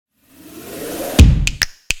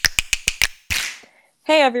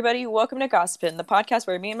Hey everybody, welcome to Gossipin', the podcast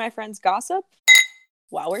where me and my friends gossip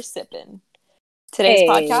while we're sipping. Today's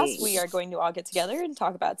podcast, we are going to all get together and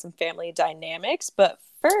talk about some family dynamics. But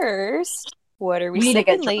first, what are we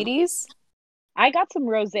sipping, ladies? I got some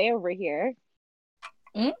rosé over here.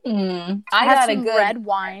 I got a good red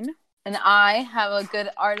wine. And I have a good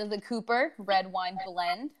Art of the Cooper red wine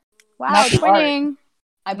blend. Wow, twinning.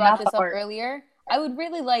 I brought this up earlier. I would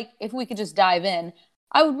really like, if we could just dive in,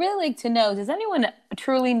 I would really like to know, does anyone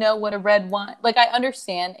truly know what a red wine, like I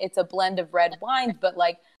understand it's a blend of red wines, but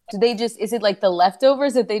like, is it like the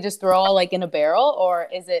leftovers that they just throw all like in a barrel? Or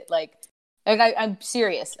is it like I'm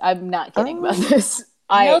serious. I'm not kidding about this.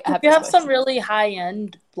 You have some really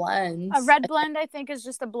high-end blends. A red blend, I think, is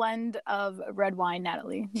just a blend of red wine,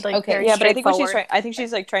 Natalie. Like, okay, yeah, but I think what she's trying, I think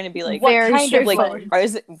she's like trying to be like, what kind of like, or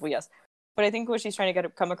is it? Well, yes, but I think what she's trying to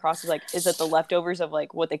come across is like, is it the leftovers of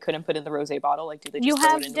like what they couldn't put in the rosé bottle? Like, do they? Just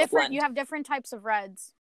throw it into a blend? You have different types of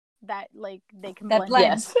reds that like they can blend.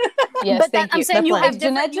 Yes, yes. But thank you. I'm saying you have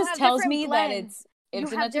different. Jeanette just tells me that it's. If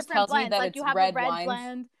Jeanette just tells me that it's red wine.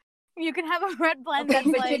 Blend. You can have a red blend that's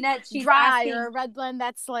like Jeanette, dry, or a red blend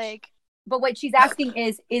that's like. But what she's asking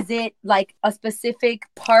is it like a specific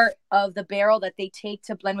part of the barrel that they take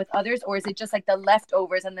to blend with others, or is it just like the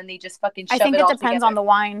leftovers and then they just fucking shove it all together? I think it depends on the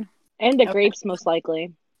wine. And the grapes, most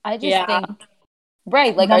likely. I just think,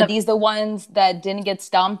 right, like, are these the ones that didn't get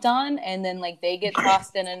stomped on and then, like, they get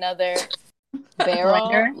tossed in another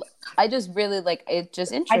barrel? I just really, like, it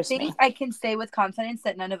just interests me. I think I can say with confidence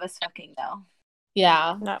that none of us fucking know.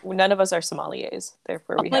 Yeah. None of us are sommeliers.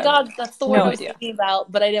 Therefore, oh my God, that's the word I was thinking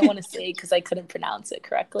about, but I didn't want to say it because I couldn't pronounce it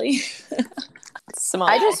correctly.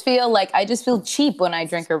 I just feel cheap when I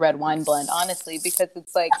drink a red wine blend, honestly, because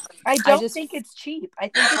it's like I don't think it's cheap. I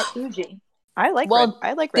think it's bougie. I like red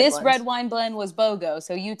this blends. Red wine blend was BOGO,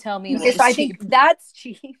 so you tell me. I think that's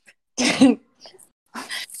cheap. You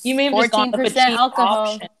may have just gone with a cheap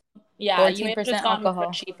alcohol. Option. Yeah, you may have just gone with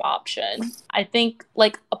a cheap option. I think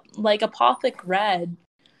like Apothic Red.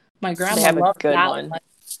 My grandma loved that one.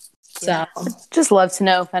 So just love to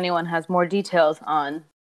know if anyone has more details on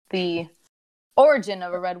the origin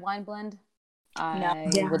of a red wine blend. I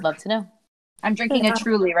would love to know. I'm drinking a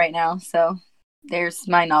Truly right now, so there's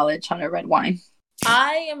my knowledge on a red wine.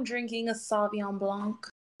 I am drinking a Sauvignon Blanc.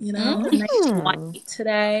 Nice white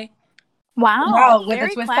today. Wow,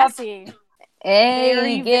 very classy.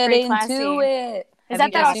 Hey, get into it. Is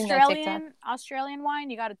that Australian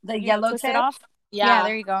wine? You got the yellow twist it off? Yeah,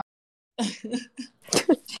 there you go.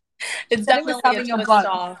 It's definitely a twist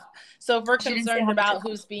off. So if we're concerned about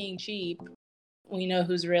who's being cheap, we know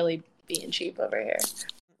who's really being cheap over here.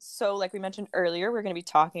 So like we mentioned earlier, we're going to be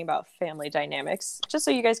talking about family dynamics, just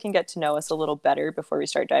so you guys can get to know us a little better before we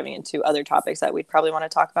start diving into other topics that we'd probably want to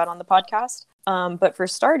talk about on the podcast. But for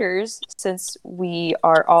starters, since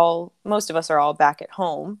most of us are all back at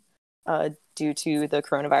home due to the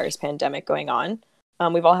coronavirus pandemic going on,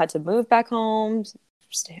 we've all had to move back home,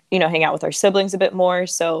 hang out with our siblings a bit more.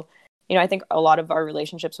 So, I think a lot of our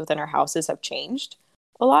relationships within our houses have changed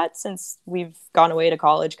a lot since we've gone away to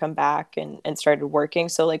college, come back and started working.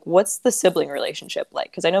 So like, what's the sibling relationship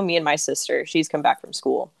like? Because I know me and my sister, she's come back from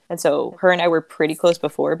school. And so her and I were pretty close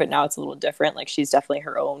before, but now it's a little different. Like she's definitely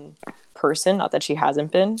her own person. Not that she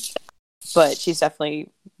hasn't been, but she's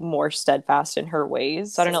definitely more steadfast in her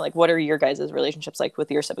ways. So I don't know, like, what are your guys' relationships like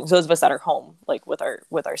with your siblings? Those of us that are home, like with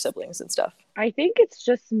our siblings and stuff. I think it's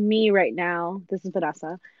just me right now. This is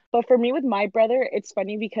Vanessa. But for me with my brother, it's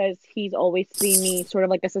funny because he's always seen me sort of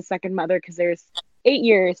like as a second mother because there's 8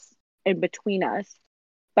 years in between us.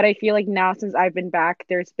 But I feel like now since I've been back,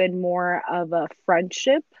 there's been more of a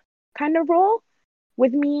friendship kind of role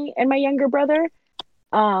with me and my younger brother.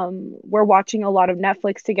 We're watching a lot of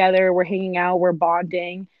Netflix together. We're hanging out. We're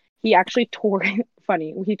bonding. He actually tore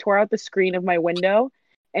out the screen of my window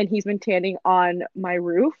and he's been standing on my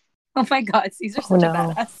roof. Oh my God, Caesar's such a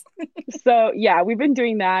badass. So yeah, we've been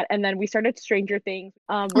doing that, and then we started Stranger Things.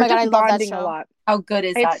 We're just bonding a lot. How good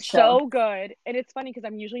is that show? It's so good, and it's funny because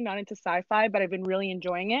I'm usually not into sci-fi, but I've been really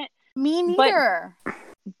enjoying it. Me neither.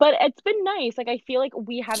 But it's been nice. Like I feel like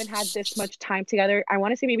we haven't had this much time together. I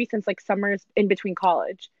want to say maybe since like summers in between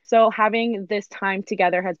college. So having this time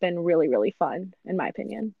together has been really, really fun, in my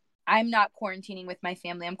opinion. I'm not quarantining with my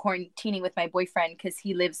family. I'm quarantining with my boyfriend because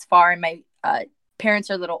he lives far, and my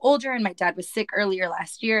parents are a little older and my dad was sick earlier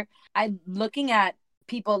last year. I'm looking at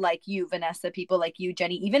people like you, Vanessa, people like you,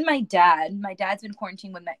 Jenny, even my dad's been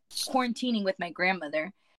quarantining with my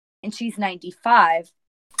grandmother and she's 95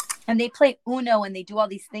 and they play Uno and they do all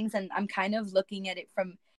these things. And I'm kind of looking at it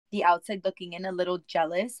from the outside looking in, a little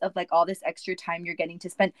jealous of like all this extra time you're getting to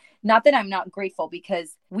spend. Not that I'm not grateful,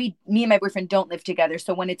 because me and my boyfriend don't live together.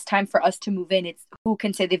 So when it's time for us to move in, it's who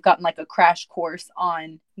can say they've gotten like a crash course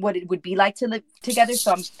on what it would be like to live together.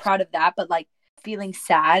 So I'm proud of that. But like feeling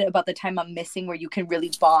sad about the time I'm missing where you can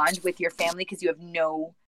really bond with your family, because you have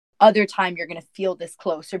no other time you're going to feel this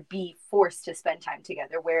close or be forced to spend time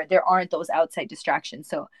together where there aren't those outside distractions.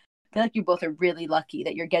 So I feel like you both are really lucky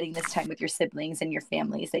that you're getting this time with your siblings and your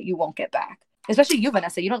families that you won't get back. Especially you,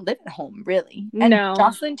 Vanessa. You don't live at home, really. And no.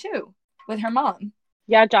 Jocelyn, too, with her mom.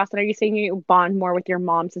 Yeah, Jocelyn, are you saying you bond more with your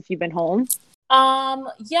mom since you've been home?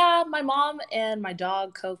 Yeah, my mom and my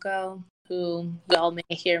dog, Coco, who y'all may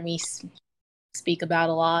hear me speak about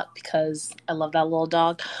a lot because I love that little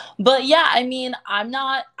dog. But yeah, I mean, I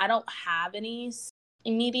don't have any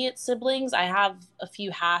immediate siblings. I have a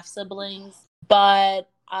few half siblings, but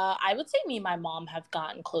I would say me and my mom have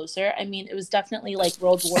gotten closer. I mean, it was definitely like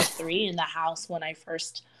World War III in the house when I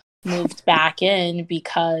first moved back in,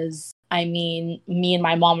 because I mean, me and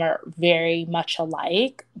my mom are very much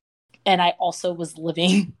alike. And I also was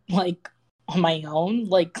living like on my own,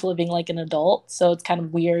 like living like an adult. So it's kind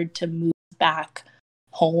of weird to move back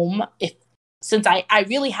home since I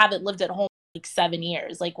really haven't lived at home like 7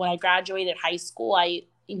 years. Like when I graduated high school, I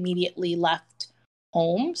immediately left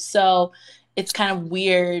home. So it's kind of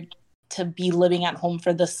weird to be living at home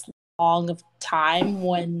for this long of time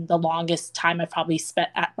when the longest time I probably spent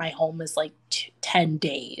at my home is like 10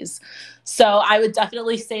 days. So I would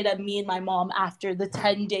definitely say that me and my mom after the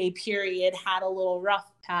 10-day period had a little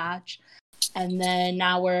rough patch. And then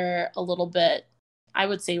now we're a little bit, I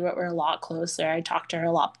would say we're a lot closer. I talk to her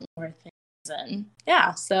a lot more things. And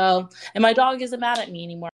yeah, so, and my dog isn't mad at me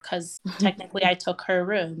anymore because technically I took her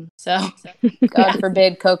room. So God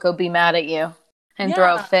forbid Coco be mad at you and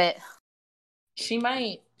throw a fit. She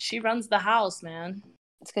might. She runs the house, man.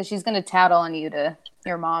 It's because she's going to tattle on you to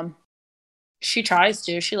your mom. She tries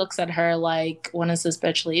to. She looks at her like, when is this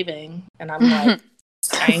bitch leaving? And I'm like,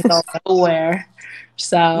 I ain't going nowhere.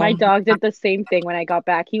 So my dog did the same thing when I got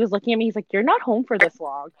back. He was looking at me. He's like, you're not home for this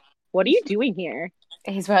long. What are you doing here?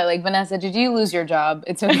 He's probably like, Vanessa, did you lose your job?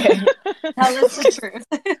 It's okay. Tell us the truth.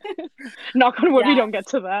 Knock on wood, we don't get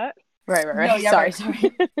to that. Right. No, yeah, sorry.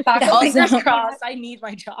 Fingers crossed. I need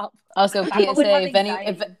my job. Also,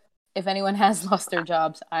 PSA, if anyone has lost their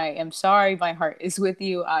jobs, I am sorry. My heart is with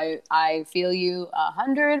you. I feel you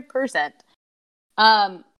 100%.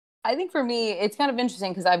 I think for me, it's kind of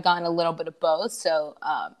interesting because I've gotten a little bit of both. So,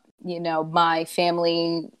 my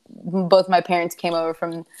family, both my parents came over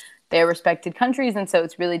from their respected countries. And so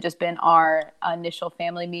it's really just been our initial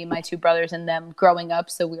family, me and my two brothers and them growing up.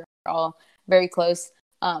 So we were all very close.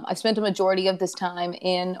 I've spent a majority of this time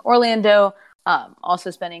in Orlando, also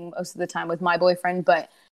spending most of the time with my boyfriend, but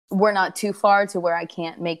we're not too far to where I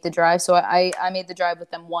can't make the drive. So I made the drive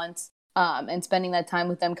with them once, and spending that time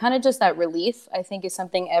with them, kind of just that relief, I think is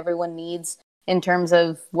something everyone needs in terms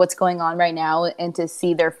of what's going on right now, and to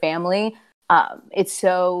see their family. It's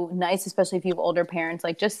so nice, especially if you have older parents,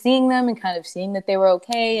 like just seeing them and kind of seeing that they were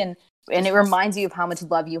okay. And it reminds you of how much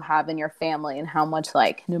love you have in your family and how much,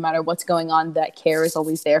 like, no matter what's going on, that care is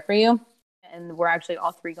always there for you. And we're actually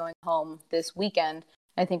all three going home this weekend.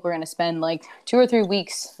 I think we're going to spend like 2 or 3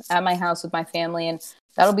 weeks at my house with my family. And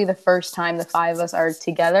that'll be the first time the 5 of us are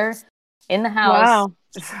together in the house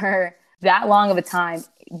for that long of a time.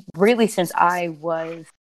 Really, since my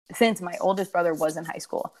oldest brother was in high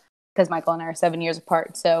school, because Michael and I are 7 years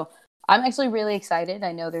apart. So I'm actually really excited.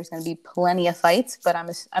 I know there's going to be plenty of fights, but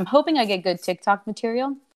I'm hoping I get good TikTok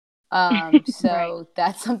material. So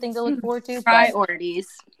that's something to look forward to. Priorities.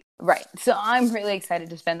 Right. So I'm really excited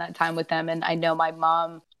to spend that time with them. And I know my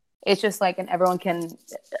mom, it's just like, and everyone can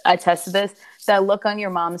attest to this, that look on your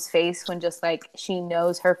mom's face when just like she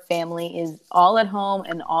knows her family is all at home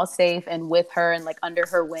and all safe and with her and like under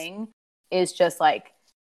her wing is just like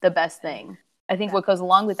the best thing. I think what goes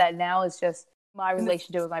along with that now is just my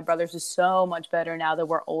relationship with my brothers is so much better now that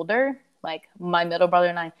we're older. Like my middle brother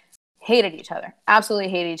and I hated each other, absolutely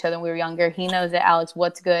hated each other when we were younger. He knows it. Alex,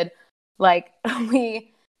 what's good? Like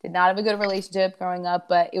we did not have a good relationship growing up,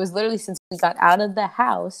 but it was literally since we got out of the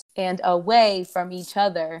house and away from each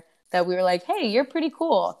other that we were like, hey, you're pretty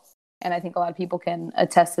cool. And I think a lot of people can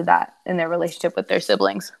attest to that in their relationship with their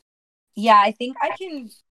siblings. Yeah, I think I can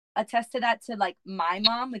attest to that, to like my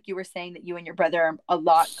mom. Like you were saying that you and your brother are a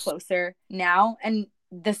lot closer now. And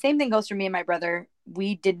the same thing goes for me and my brother.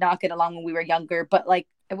 We did not get along when we were younger, but like,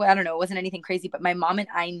 I don't know, it wasn't anything crazy. But my mom and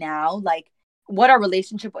I now, like what our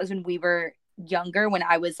relationship was when we were younger, when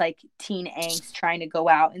I was like teen angst trying to go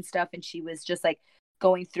out and stuff, and she was just like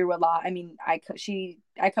going through a lot. I mean, I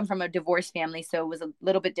come from a divorced family, so it was a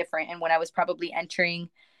little bit different. And when I was probably entering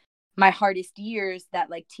my hardest years, that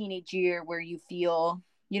like teenage year where you feel,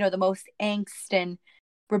 you know, the most angst and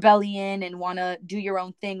rebellion and want to do your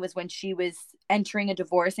own thing, was when she was entering a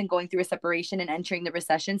divorce and going through a separation and entering the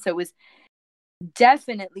recession. So it was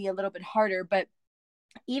definitely a little bit harder. But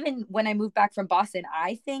even when I moved back from Boston,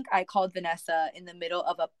 I think I called Vanessa in the middle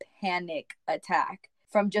of a panic attack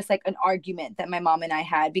from just like an argument that my mom and I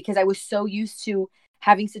had, because I was so used to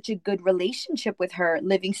having such a good relationship with her,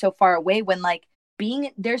 living so far away, when like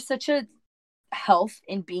there's such a health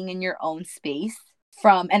in being in your own space.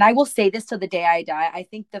 And I will say this till the day I die, I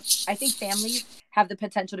think families have the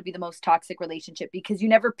potential to be the most toxic relationship, because you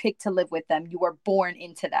never pick to live with them. You are born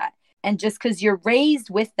into that. And just because you're raised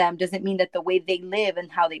with them doesn't mean that the way they live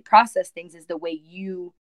and how they process things is the way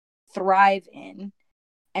you thrive in.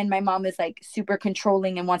 And my mom is like super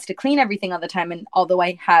controlling and wants to clean everything all the time. And although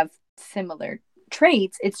I have similar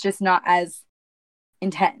traits, it's just not as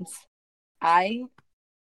intense. I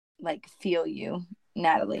like feel you,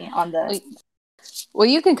 Natalie, on the... Well,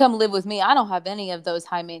 you can come live with me. I don't have any of those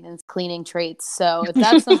high maintenance cleaning traits. So if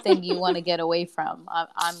that's something you want to get away from,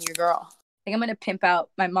 I'm your girl. I think I'm going to pimp out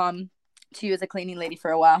my mom to you as a cleaning lady for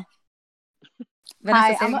a while.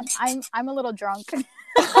 Hi, I'm a little drunk.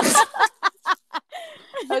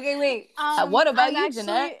 Okay, wait. What about you,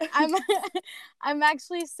 Jeanette? I'm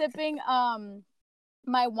actually sipping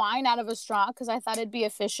my wine out of a straw because I thought it'd be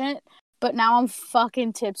efficient, but now I'm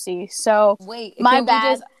fucking tipsy. So wait, my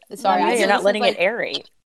bad. Sorry, you're not letting it aerate.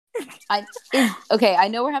 Okay, I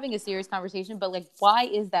know we're having a serious conversation, but like, why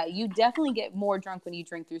is that? You definitely get more drunk when you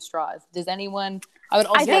drink through straws. Does anyone?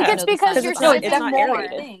 I think it's because you're sipping more,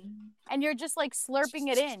 aerated. and you're just like slurping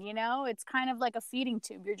it in. You know, it's kind of like a feeding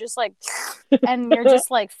tube. You're just like, and you're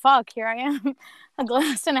just like, fuck. Here I am, a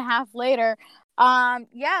glass and a half later.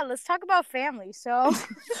 Yeah, let's talk about family. So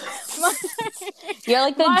you're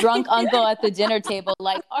like the drunk uncle at the dinner table,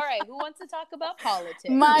 like, all right, who wants to talk about politics?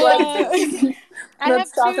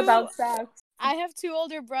 Let's talk about sex. I have 2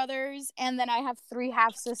 older brothers, and then I have 3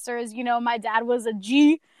 half sisters. You know, my dad was a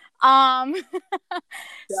G. So I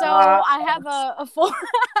have a full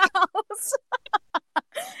house.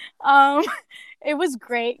 It was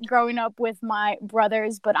great growing up with my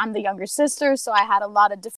brothers, but I'm the younger sister, so I had a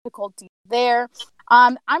lot of difficulty there.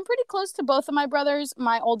 I'm pretty close to both of my brothers.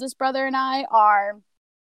 My oldest brother and I are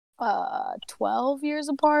 12 years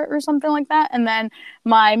apart or something like that. And then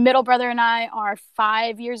my middle brother and I are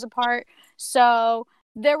 5 years apart. So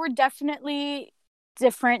there were definitely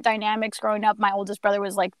different dynamics growing up. My oldest brother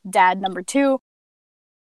was like dad number 2.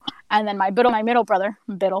 And then my middle brother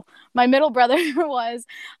was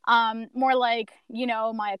more like, you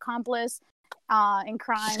know, my accomplice in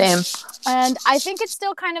crime. Same. And I think it's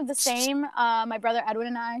still kind of the same. My brother Edwin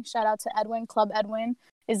and I, shout out to Edwin, Club Edwin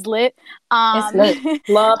is lit. It's lit.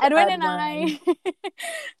 Love Edwin and I,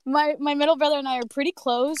 my middle brother and I are pretty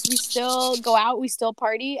close. We still go out, we still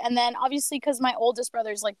party. And then obviously, because my oldest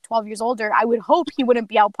brother is like 12 years older, I would hope he wouldn't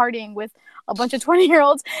be out partying with a bunch of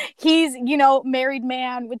 20-year-olds. He's, you know, married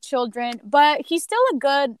man with children, but he's still a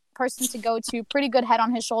good person to go to, pretty good head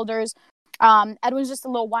on his shoulders. Edwin's just a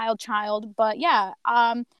little wild child, but yeah,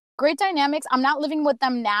 great dynamics. I'm not living with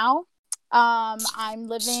them now. I'm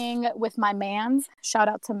living with my mans. Shout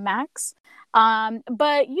out to Max.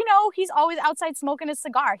 But you know, he's always outside smoking a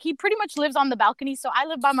cigar. He pretty much lives on the balcony, so I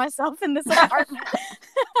live by myself in this apartment.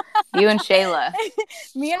 You and Shayla.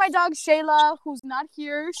 Me and my dog Shayla, who's not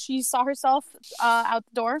here. She saw herself out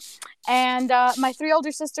the door. And my 3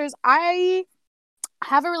 older sisters, I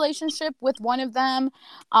have a relationship with one of them.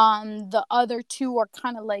 The other 2 are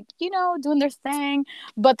kind of like, you know, doing their thing,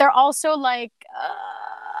 but they're also like,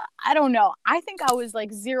 I don't know. I think I was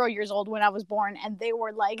like 0 years old when I was born, and they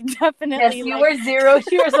were like definitely. Yes, you were 0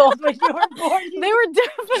 years old when you were born. They were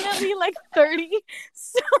definitely like 30.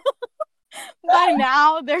 So by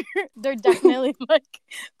now they're definitely like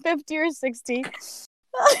 50 or 60.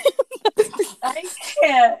 I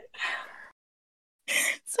can't.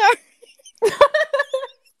 Sorry. It's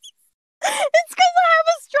because I have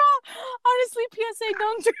a straw. Honestly, PSA,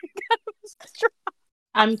 don't drink out of a straw.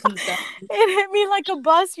 I'm concerned. It hit me like a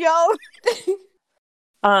bus, yo.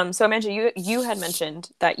 So Amanda, you had mentioned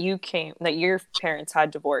that your parents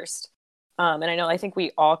had divorced. And I think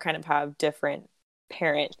we all kind of have different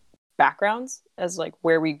parent backgrounds as like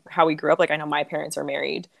how we grew up. Like I know my parents are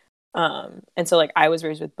married. And so like I was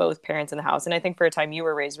raised with both parents in the house. And I think for a time you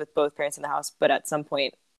were raised with both parents in the house, but at some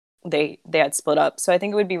point they had split up. So I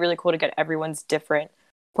think it would be really cool to get everyone's different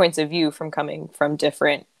points of view from coming from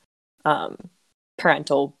different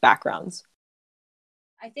parental backgrounds.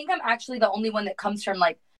 I think I'm actually the only one that comes from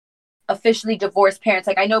like officially divorced parents.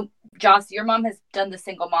 Like I know, Joss, your mom has done the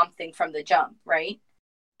single mom thing from the jump, right?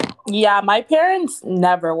 Yeah, my parents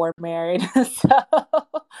never were married. So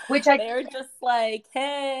Which they were just like,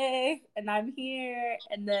 hey, and I'm here.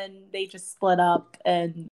 And then they just split up.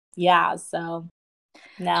 And yeah, so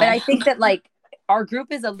no. But I think that like our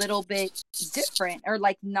group is a little bit different, or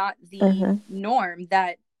like not the norm,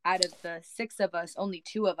 that out of the 6 of us, only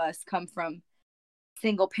 2 of us come from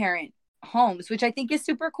single parent homes, which I think is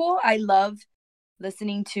super cool. I love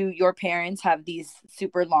listening to your parents have these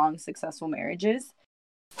super long, successful marriages.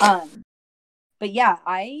 But yeah,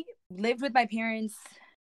 I lived with my parents,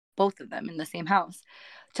 both of them, in the same house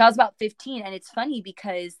till I was about 15. And it's funny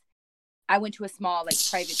because I went to a small like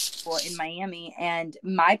private school in Miami, and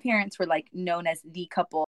my parents were like known as the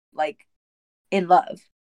couple like in love.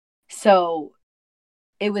 So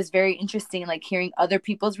it was very interesting, like hearing other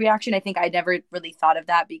people's reaction. I think I never really thought of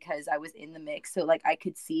that because I was in the mix. So like I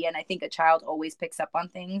could see, and I think a child always picks up on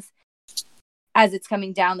things as it's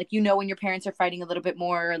coming down. Like, you know, when your parents are fighting a little bit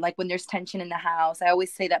more, like when there's tension in the house. I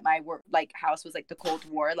always say that my house was like the Cold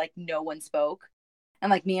War, like no one spoke. And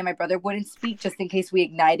like me and my brother wouldn't speak just in case we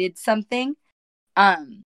ignited something.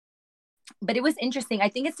 But it was interesting. I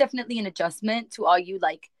think it's definitely an adjustment to all you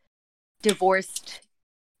like divorced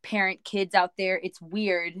parent kids out there. It's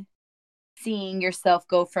weird seeing yourself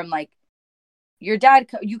go from like your dad,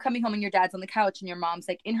 you coming home and your dad's on the couch and your mom's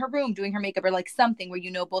like in her room doing her makeup, or like something where you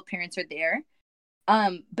know both parents are there.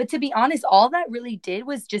 But to be honest, all that really did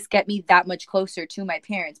was just get me that much closer to my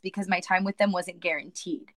parents, because my time with them wasn't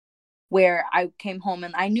guaranteed. Where I came home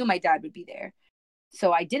and I knew my dad would be there.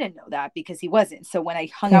 So I didn't know that because he wasn't. So when I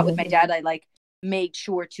hung out with my dad, I like made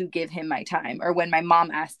sure to give him my time. Or when my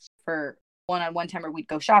mom asked for one-on-one time, or we'd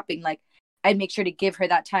go shopping, like I'd make sure to give her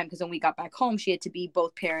that time, because when we got back home, she had to be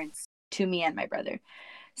both parents to me and my brother.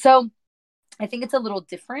 So I think it's a little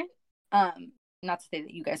different. Not to say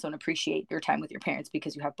that you guys don't appreciate your time with your parents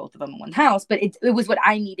because you have both of them in one house, but it was what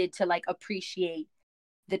I needed to like appreciate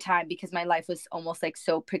the time, because my life was almost like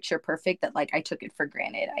so picture perfect that like I took it for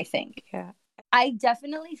granted, I think. Yeah. I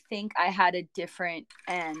definitely think I had a different,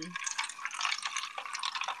 and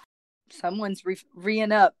someone's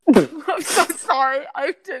reeing up. I'm so sorry.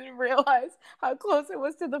 I didn't realize how close it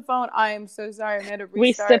was to the phone. I am so sorry. I had to We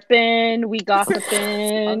restart. sipping, we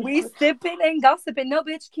gossiping. We sipping and gossiping. No,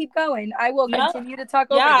 bitch, keep going. I will continue to talk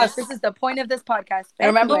over this. This is the point of this podcast.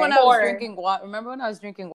 Remember when I was Anyway. drinking water? Remember when I was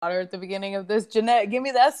drinking water at the beginning of this? Jeanette, give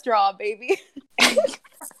me that straw, baby.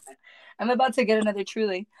 I'm about to get another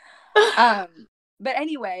Truly. But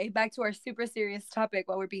anyway, back to our super serious topic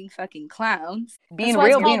while we're being fucking clowns. Being That's why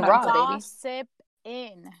real, it's being called raw, baby. Gossip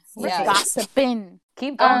in. Yeah. Gossiping.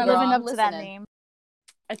 Keep going, girl. Living I'm up to that listening. name.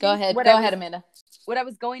 I Go think ahead. what Go I ahead, was- Amanda. What I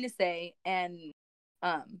was going to say, and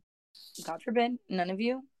God forbid, none of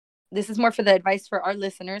you. This is more for the advice for our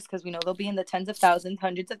listeners, because we know they'll be in the tens of thousands,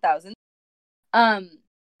 hundreds of thousands.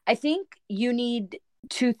 I think you need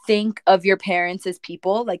to think of your parents as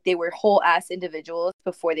people, like they were whole ass individuals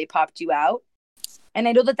before they popped you out. And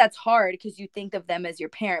I know that that's hard because you think of them as your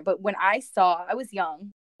parent. But when I was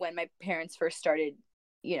young when my parents first started,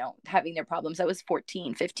 you know, having their problems. I was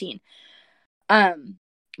 14, 15.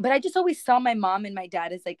 But I just always saw my mom and my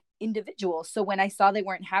dad as like individuals. So when I saw they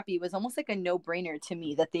weren't happy, it was almost like a no-brainer to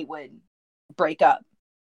me that they would break up.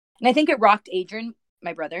 And I think it rocked Adrian,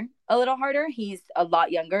 my brother, a little harder. He's a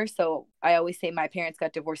lot younger. So I always say my parents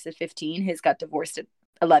got divorced at 15. His got divorced at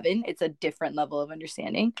 11. It's a different level of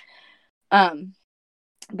understanding.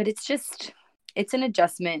 But it's an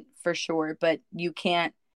adjustment for sure, but you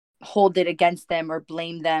can't hold it against them or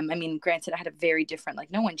blame them. I mean, granted, I had a very different,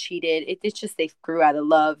 like no one cheated. It's just, they grew out of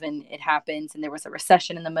love and it happens. And there was a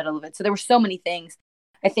recession in the middle of it. So there were so many things.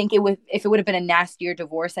 I think if it would have been a nastier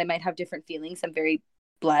divorce, I might have different feelings. I'm very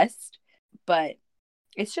blessed, but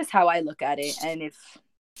it's just how I look at it. And if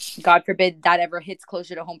God forbid that ever hits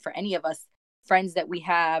closer to home for any of us, friends that we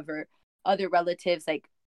have or other relatives, like,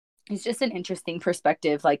 it's just an interesting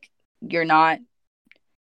perspective. Like, you're not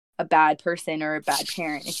a bad person or a bad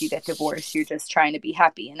parent if you get divorced. You're just trying to be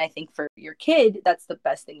happy. And I think for your kid, that's the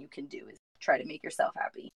best thing you can do, is try to make yourself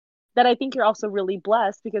happy. That I think you're also really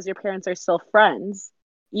blessed because your parents are still friends,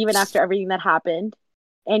 even after everything that happened.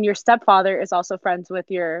 And your stepfather is also friends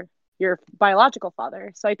with your biological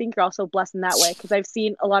father. So I think you're also blessed in that way, because I've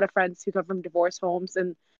seen a lot of friends who come from divorce homes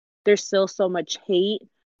and there's still so much hate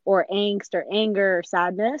or angst or anger or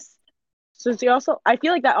sadness. So I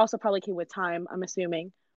feel like that also probably came with time, I'm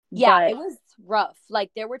assuming. Yeah, But it was rough. Like,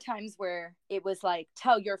 there were times where it was like,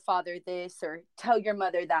 tell your father this or tell your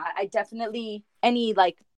mother that. I definitely, any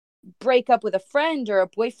like break up with a friend or a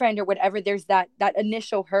boyfriend or whatever, there's that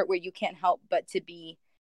initial hurt where you can't help but to be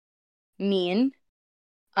mean.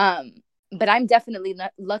 But I'm definitely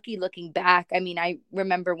lucky looking back. I mean, I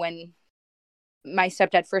remember when my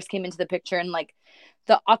stepdad first came into the picture and like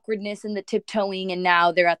the awkwardness and the tiptoeing, and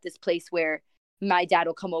now they're at this place where my dad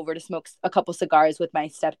will come over to smoke a couple cigars with my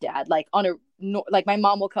stepdad, like on a like my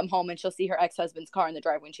mom will come home and she'll see her ex-husband's car in the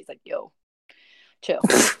driveway and she's like, yo, chill.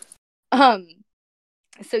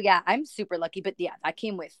 So yeah, I'm super lucky, but yeah, that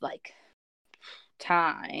came with like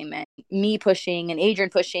time and me pushing and Adrian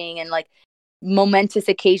pushing and like momentous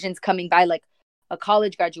occasions coming by, like a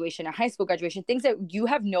college graduation, a high school graduation, things that you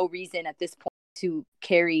have no reason at this point to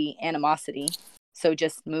carry animosity. So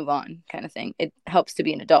just move on, kind of thing. It helps to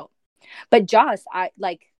be an adult. But Joss,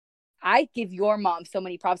 I give your mom so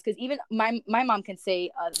many props, because even my mom can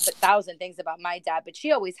say 1,000 things about my dad, but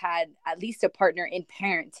she always had at least a partner in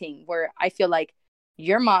parenting, where I feel like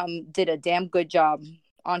your mom did a damn good job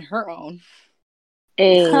on her own.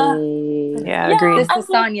 Hey. Yeah, agreed. Sister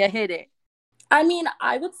Sonia hit it. I mean,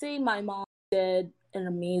 I would say my mom did an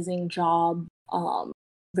amazing job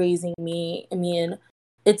raising me. I mean,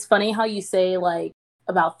 it's funny how you say like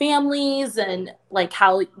about families and like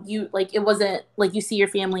how you like it wasn't like you see your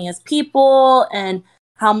family as people, and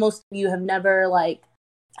how most of you have never like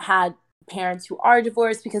had parents who are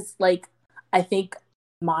divorced, because like I think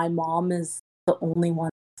my mom is the only one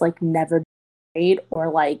that's like never married or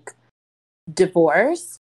like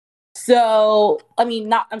divorced. So, I mean,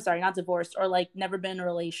 not divorced, or like never been in a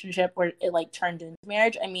relationship where it like turned into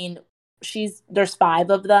marriage. I mean, there's 5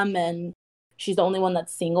 of them and she's the only one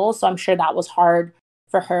that's single. So I'm sure that was hard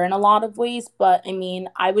for her in a lot of ways. But I mean,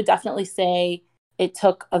 I would definitely say it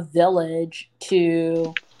took a village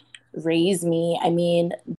to raise me. I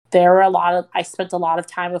mean, I spent a lot of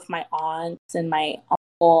time with my aunts and my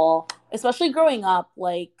uncle, especially growing up.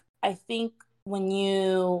 Like, I think when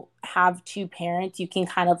you have 2 parents, you can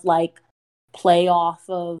kind of like play off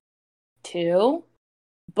of 2.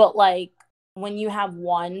 But like when you have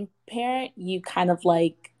 1 parent, you kind of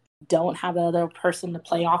like don't have another person to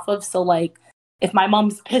play off of. So like if my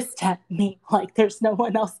mom's pissed at me, like there's no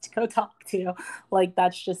one else to go talk to. Like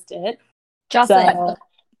that's just it. Jocelyn, So,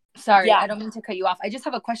 sorry, yeah. I don't mean to cut you off. I just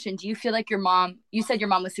have a question. Do you feel like you said your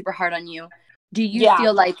mom was super hard on you. Do you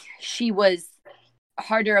feel like she was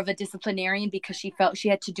harder of a disciplinarian because she felt she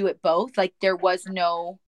had to do it both? Like there was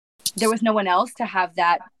no one else to have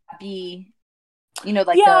that be,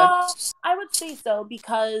 like I would say so,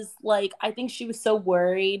 because like I think she was so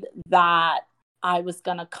worried that I was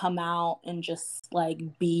gonna come out and just like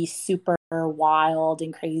be super wild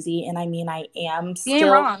and crazy. And I mean, I am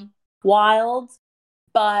still wild,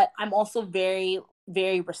 but I'm also very,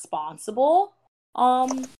 very responsible.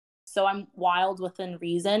 So I'm wild within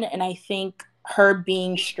reason. And I think her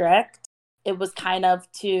being strict, it was kind of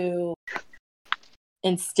to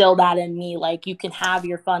instill that in me, like you can have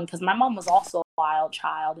your fun, because my mom was also a wild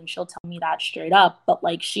child and she'll tell me that straight up, but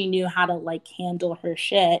like she knew how to like handle her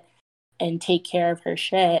shit and take care of her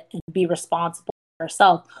shit and be responsible for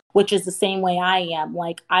herself, which is the same way I am.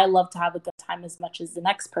 Like I love to have a good time as much as the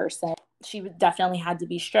next person. She definitely had to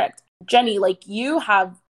be strict. Jenny, like you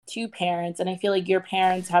have 2 parents, and I feel like your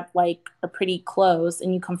parents have like are pretty close,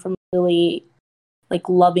 and you come from really like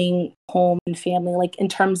loving home and family. Like in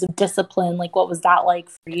terms of discipline, like what was that like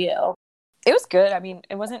for you? It was good. I mean,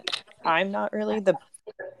 I'm not really the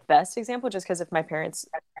best example, just because if my parents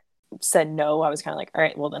said no, I was kind of like, all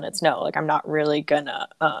right, well then it's no. Like I'm not really gonna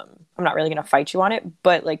fight you on it.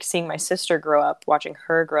 But like seeing my sister grow up, watching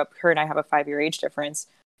her grow up, her and I have a 5-year age difference.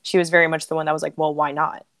 She was very much the one that was like, well, why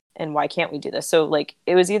not? And why can't we do this? So like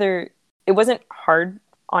it wasn't hard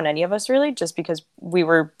on any of us really, just because we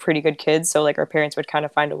were pretty good kids. So like our parents would kind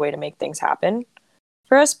of find a way to make things happen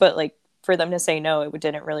for us. But like for them to say no, it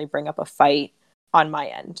didn't really bring up a fight on my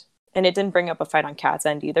end. And it didn't bring up a fight on Kat's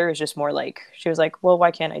end either. It was just more like, she was like, well,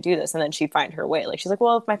 why can't I do this? And then she'd find her way. Like, she's like,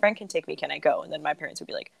 well, if my friend can take me, can I go? And then my parents would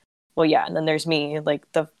be like, well, yeah. And then there's me, like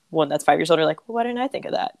the one that's 5 years older, like, well, why didn't I think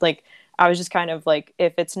of that? Like, I was just kind of like,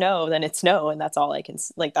 if it's no, then it's no. And that's all I can,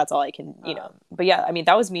 but yeah, I mean,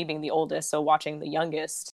 that was me being the oldest. So watching the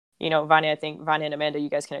youngest, Vanya, I think Vanya and Amanda, you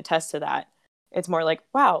guys can attest to that. It's more like,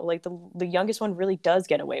 wow, like the youngest one really does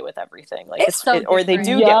get away with everything. Like or they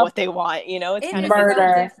do get what they want, It's kind of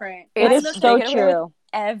murder. So different. It is so true.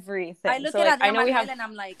 Everything. I look at Adriana and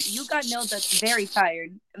I'm like, you got no, that's very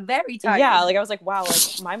tired. Very tired. Yeah, like I was like, wow,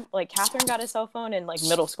 like Catherine got a cell phone in like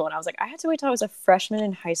middle school, and I was like, I had to wait till I was a freshman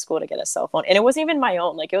in high school to get a cell phone. And it wasn't even my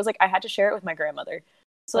own. Like it was like I had to share it with my grandmother.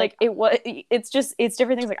 So like it's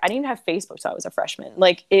different things. Like I didn't even have Facebook till I was a freshman.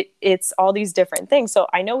 Like it's all these different things. So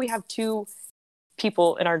I know we have 2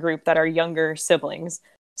 people in our group that are younger siblings.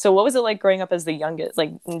 So what was it like growing up as the youngest,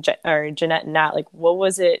 like, or Jeanette and Nat, like, what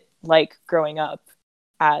was it like growing up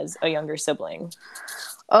as a younger sibling?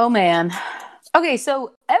 Oh, man. Okay,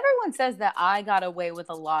 so everyone says that I got away with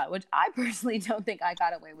a lot, which I personally don't think I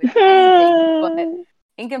got away with anything. But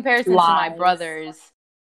in comparison to my Lies. brothers,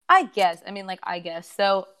 I guess. I guess.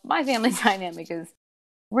 So my family dynamic is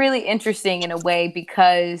really interesting in a way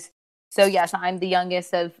because, so yes, I'm the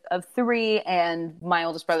youngest of three, and my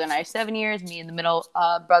oldest brother and I are 7 years. Me and the middle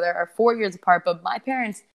brother are 4 years apart, but my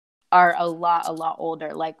parents are a lot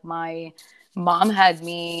older. Like, my mom had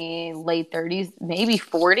me late 30s, maybe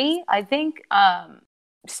 40, I think.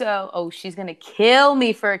 She's gonna kill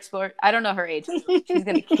me for I don't know her age. She's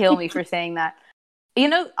gonna kill me for saying that.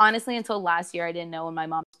 Honestly, until last year, I didn't know when my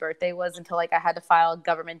mom's birthday was until like I had to file a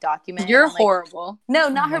government document. You're like, horrible. No,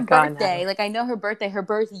 not Oh her my God, birthday. no. Like, I know her birthday, her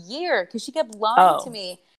birth year, because she kept lying to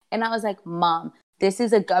me. And I was like, Mom, this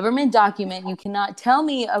is a government document. You cannot tell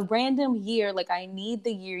me a random year. Like, I need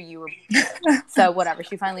the year you were. So whatever.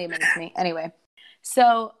 She finally admitted to me. Anyway,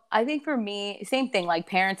 so I think for me, same thing. Like,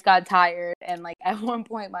 parents got tired, and like at one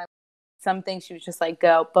point, some things she was just like,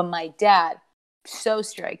 go. But my dad, so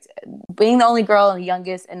strict. Being the only girl and the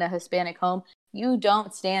youngest in a Hispanic home, you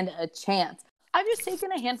don't stand a chance. I've just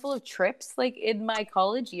taken a handful of trips like in my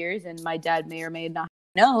college years, and my dad may or may not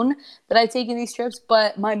have known that I've taken these trips,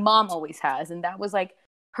 but my mom always has. And that was like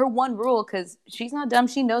her one rule, because she's not dumb.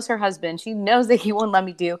 She knows her husband. She knows that he won't let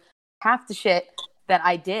me do half the shit that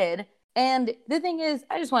I did. And the thing is,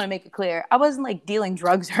 I just want to make it clear, I wasn't like dealing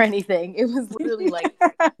drugs or anything. It was literally like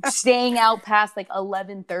staying out past like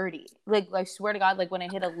 11:30. Like, I swear to God, like when I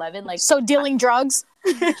hit 11, like, So dealing drugs?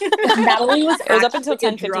 Natalie was It was up until actually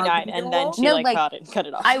a drug 10:59, and then mule. she No, like like, cut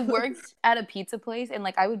it off. I worked at a pizza place, and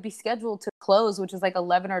like I would be scheduled to close, which was like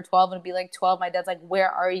 11 or 12, and it'd be like 12. My dad's like, "Where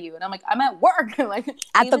are you?" And I'm like, "I'm at work." Like,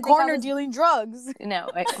 At he the would think I corner was- dealing drugs. No,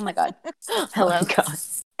 oh my God. Oh Hello. my God.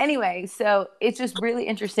 Anyway, so it's just really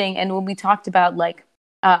interesting. And when we talked about like,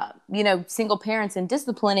 single parents and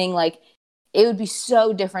disciplining, like, it would be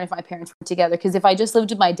so different if my parents were together. Because if I just lived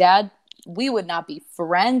with my dad, we would not be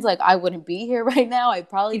friends. Like, I wouldn't be here right now. I'd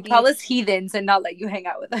probably You'd be. call us heathens and not let you hang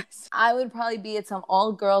out with us. I would probably be at some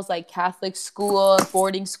all girls like Catholic school,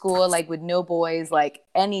 boarding school, like with no boys, like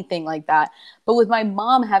anything like that. But with my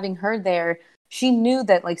mom having her there, she knew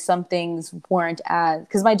that like some things weren't as,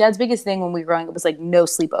 because my dad's biggest thing when we were growing up was like no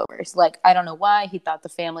sleepovers. Like, I don't know why he thought the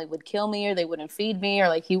family would kill me, or they wouldn't feed me, or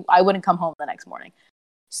like I wouldn't come home the next morning.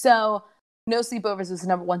 So no sleepovers was the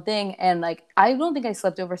number one thing. And like, I don't think I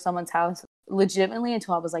slept over someone's house legitimately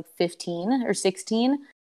until I was like 15 or 16.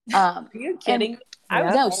 Are you kidding? I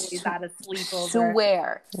was No, always at a sleepover.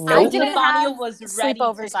 Swear. I Auntie didn't Stefania have was ready to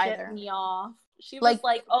sleepovers ship either. me off. She was Like-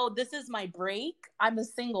 like, "Oh, this is my break. I'm a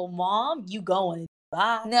single mom. You going?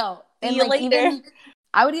 Bye." No. See And you like, later. even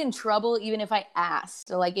I would get in trouble even if I asked.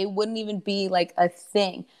 Like, it wouldn't even be like a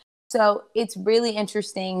thing. So it's really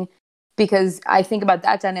interesting because I think about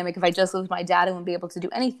that dynamic. If I just lived with my dad, I wouldn't be able to do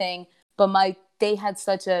anything. But they had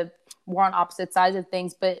we're on opposite sides of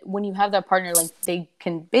things. But when you have that partner, like, they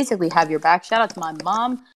can basically have your back. Shout out to my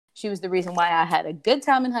mom. She was the reason why I had a good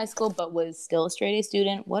time in high school, but was still a straight A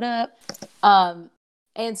student. What up?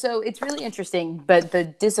 And so it's really interesting. But the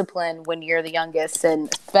discipline when you're the youngest,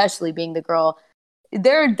 and especially being the girl,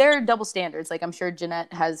 there are double standards. Like, I'm sure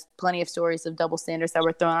Jeanette has plenty of stories of double standards that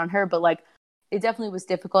were thrown on her, but like, it definitely was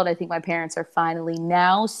difficult. I think my parents are finally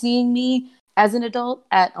now seeing me as an adult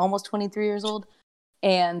at almost 23 years old.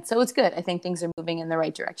 And so it's good. I think things are moving in the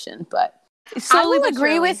right direction, but I will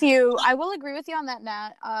agree with you. I will agree with you on that,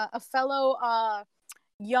 Nat. A fellow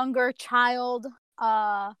younger child,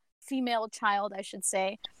 female child, I should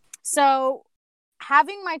say. So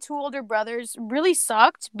having my two older brothers really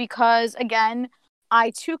sucked because, again,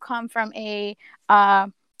 I too come from a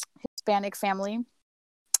Hispanic family.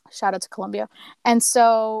 Shout out to Colombia. And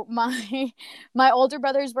so my older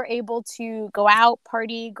brothers were able to go out,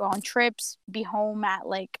 party, go on trips, be home at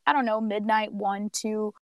like, I don't know, midnight, 1,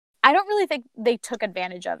 2. I don't really think they took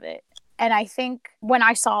advantage of it. And I think when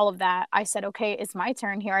I saw all of that, I said, okay, it's my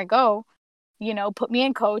turn. Here I go. Put me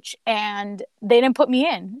in, coach. And they didn't put me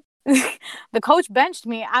in. The coach benched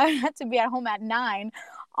me. I had to be at home at 9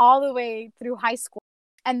 all the way through high school.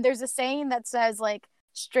 And there's a saying that says, like,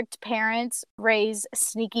 strict parents raise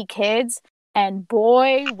sneaky kids. And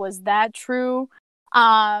boy, was that true.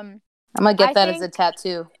 I'm going to get that as a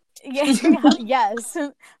tattoo. Yes,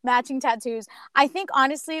 matching tattoos. I think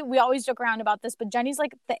honestly, we always joke around about this, but Jenny's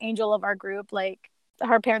like the angel of our group. Like,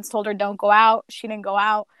 her parents told her don't go out, she didn't go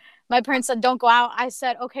out. My parents said don't go out. I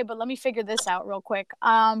said okay, but let me figure this out real quick.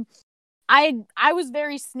 I I was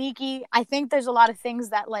very sneaky. I think there's a lot of things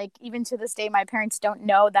that, like, even to this day, my parents don't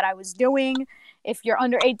know that I was doing. If you're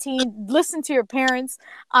under 18, listen to your parents.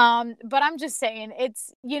 But I'm just saying,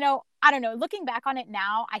 it's, I don't know. Looking back on it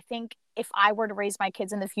now, I think if I were to raise my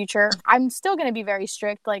kids in the future, I'm still going to be very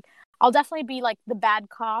strict. Like, I'll definitely be like the bad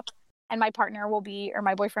cop, and my partner will be, or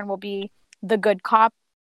my boyfriend will be, the good cop.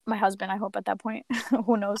 My husband, I hope, at that point.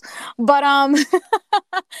 Who knows? But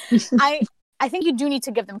I think you do need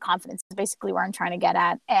to give them confidence, is basically where I'm trying to get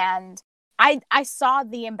at. And I saw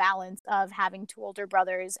the imbalance of having two older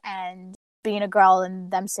brothers and being a girl and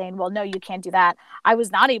them saying, well, no, you can't do that. I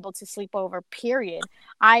was not able to sleep over, period.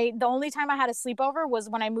 The only time I had a sleepover was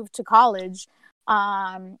when I moved to college.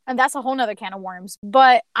 And that's a whole nother can of worms.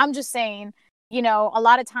 But I'm just saying, a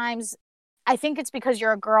lot of times I think it's because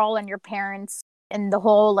you're a girl and your parents and the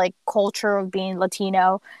whole like culture of being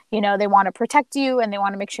Latino, they want to protect you and they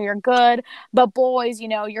want to make sure you're good. But boys,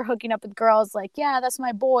 you're hooking up with girls like, yeah, that's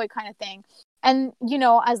my boy kind of thing. And,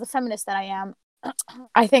 as the feminist that I am,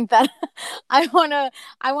 I think that I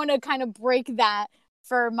want to kind of break that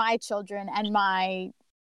for my children and my,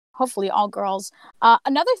 hopefully all girls.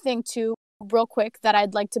 Another thing too, real quick, that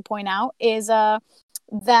I'd like to point out is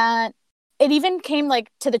that it even came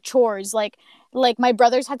like to the chores, like my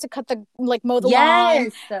brothers had to mow the lawn,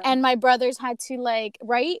 and my brothers had to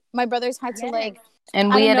my brothers had to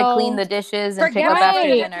and we had to clean the dishes and pick up after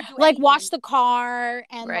dinner, like wash the car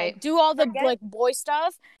and like do all the like boy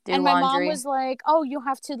stuff. And my mom was like, oh, you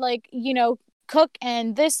have to cook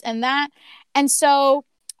and this and that. And so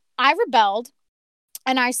I rebelled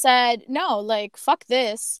and I said, no, like, fuck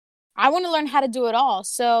this. I want to learn how to do it all.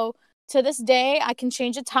 So to this day, I can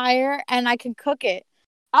change a tire and I can cook it.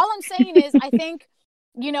 All I'm saying is, I think,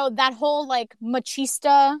 that whole like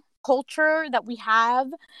machista culture that we have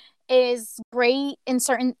is great in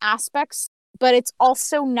certain aspects, but it's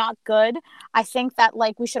also not good. I think that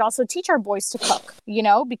like we should also teach our boys to cook,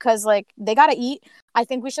 because like they got to eat. I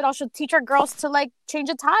think we should also teach our girls to like change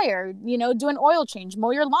a tire, do an oil change,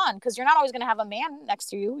 mow your lawn, because you're not always going to have a man next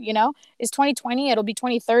to you, It's 2020, it'll be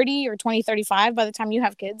 2030 or 2035 by the time you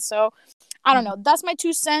have kids. So I don't know. That's my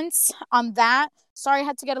 2 cents on that. Sorry, I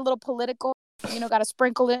had to get a little political. Got to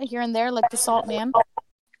sprinkle it here and there like the salt, man.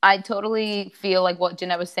 I totally feel like what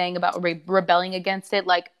Jeanette was saying about rebelling against it.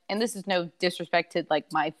 Like, and this is no disrespect to like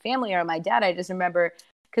my family or my dad. I just remember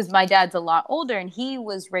because my dad's a lot older and he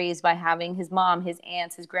was raised by having his mom, his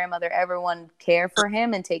aunts, his grandmother, everyone care for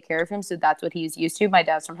him and take care of him. So that's what he's used to. My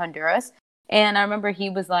dad's from Honduras. And I remember he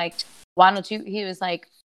was like, why don't you, he was like,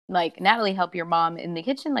 Natalie, help your mom in the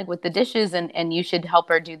kitchen, like with the dishes, and you should help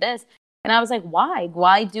her do this. And I was like, why?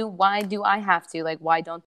 Why do I have to? Like, why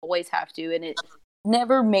don't the boys have to? And it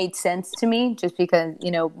never made sense to me just because,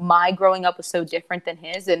 my growing up was so different than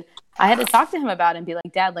his. And I had to talk to him about it and be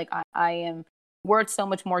like, Dad, like, I am worth so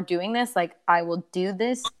much more doing this. Like, I will do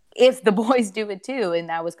this if the boys do it too. And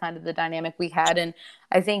that was kind of the dynamic we had. And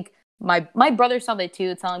I think my brothers saw that too.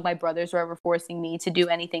 It's not like my brothers were ever forcing me to do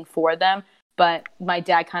anything for them. But my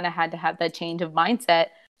dad kind of had to have that change of mindset.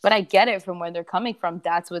 But I get it from where they're coming from.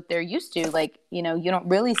 That's what they're used to. Like, you don't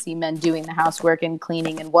really see men doing the housework and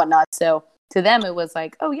cleaning and whatnot. So to them, it was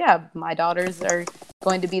like, oh, yeah, my daughters are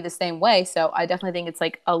going to be the same way. So I definitely think it's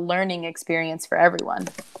like a learning experience for everyone.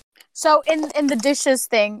 So in the dishes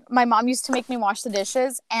thing, my mom used to make me wash the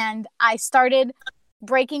dishes. And I started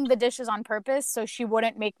breaking the dishes on purpose so she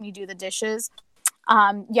wouldn't make me do the dishes.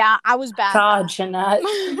 Yeah, I was bad. God, Jeanette.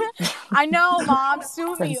 I know, Mom,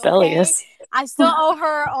 sue me. Rebellious. Okay? I still owe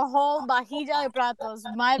her a whole vajilla de platos.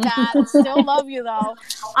 My bad. Still love you though.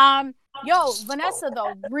 Yo, Vanessa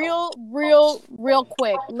though, real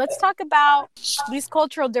quick. Let's talk about these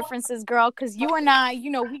cultural differences, girl, because you and I,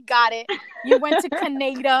 we got it. You went to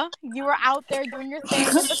Canada. You were out there doing your thing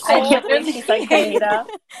in the cold.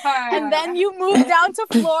 And then you moved down to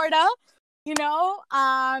Florida,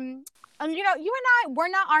 and you and I, we're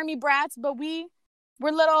not army brats, but we're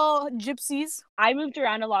little gypsies. I moved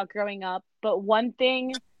around a lot growing up, but one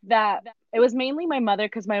thing that it was mainly my mother,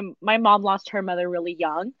 because my mom lost her mother really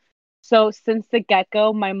young. So since the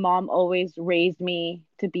get-go, my mom always raised me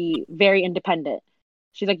to be very independent.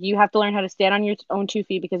 She's like, you have to learn how to stand on your own 2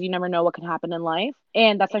 feet because you never know what can happen in life.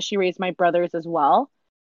 And that's how she raised my brothers as well.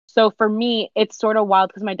 So for me, it's sort of wild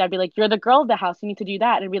because my dad would be like, you're the girl of the house. You need to do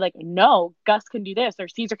that. And I'd be like, no, Gus can do this or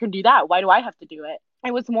Caesar can do that. Why do I have to do it?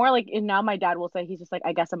 It was more like, and now my dad will say, he's just like,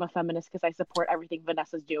 I guess I'm a feminist because I support everything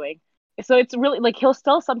Vanessa's doing. So it's really like, he'll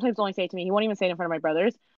still sometimes only say it to me. He won't even say it in front of my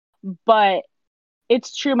brothers. But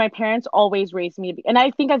it's true. My parents always raised me. And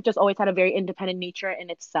I think I've just always had a very independent nature in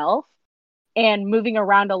itself. And moving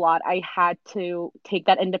around a lot, I had to take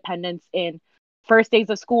that independence in first days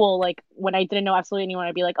of school, like when I didn't know absolutely anyone,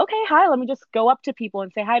 I'd be like, okay, hi, let me just go up to people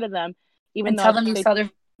and say hi to them, even And though tell them you they, saw their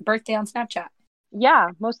birthday on Snapchat. yeah,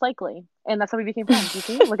 most likely, and that's how we became friends. You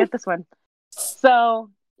see, look at this one. So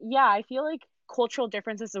yeah, I feel like cultural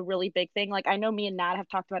difference is a really big thing. Like I know me and Nat have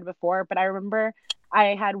talked about it before, but I remember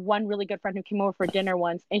I had one really good friend who came over for dinner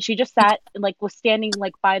once, and she just sat like was standing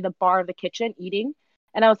like by the bar of the kitchen eating,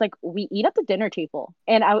 and I was like, we eat at the dinner table,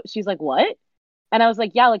 and she's like, what? And I was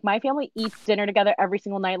like, yeah, like my family eats dinner together every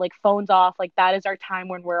single night, like phones off, like that is our time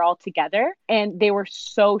when we're all together. And they were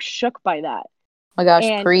so shook by that. Oh my gosh,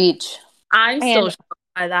 And preach. I'm still and shocked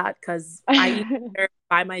by that because I eat dinner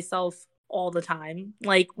by myself all the time.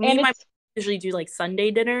 Like me and and my mom it's usually do like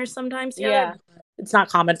Sunday dinners sometimes yeah. together. But it's not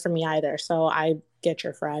common for me either. So I get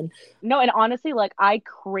your friend. No, and honestly, like I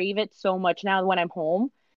crave it so much now when I'm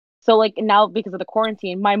home. So like now because of the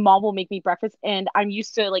quarantine, my mom will make me breakfast and I'm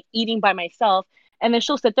used to like eating by myself. And then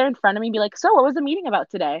she'll sit there in front of me and be like, so what was the meeting about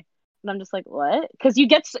today? And I'm just like, what? Because you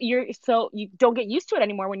don't get used to it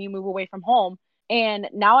anymore when you move away from home. And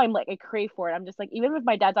now I'm like, I crave for it. I'm just like, even if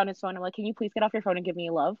my dad's on his phone, I'm like, can you please get off your phone and give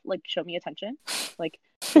me love? Like, show me attention. Like,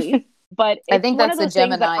 please. But I it's think one that's of the those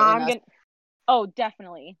things that Gemini in I'm us. gonna. Oh,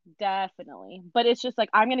 definitely. Definitely. But it's just like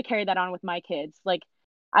I'm gonna carry that on with my kids. Like,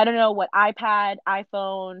 I don't know what iPad,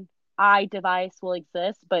 iPhone, device will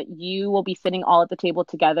exist, but you will be sitting all at the table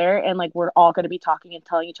together and like we're all gonna be talking and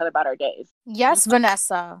telling each other about our days. Yes,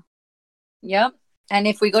 Vanessa. Yep. And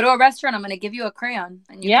if we go to a restaurant, I'm going to give you a crayon.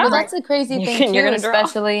 And you Yeah. Well, can that's the crazy thing You're too, gonna draw.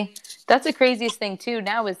 especially that's the craziest thing too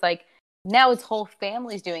now is like now it's whole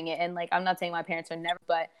families doing it. And like I'm not saying my parents are never,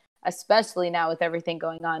 but especially now with everything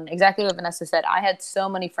going on. Exactly what Vanessa said. I had so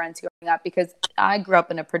many friends growing up because I grew up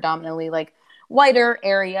in a predominantly like whiter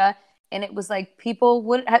area. And it was like people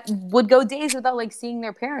would go days without like seeing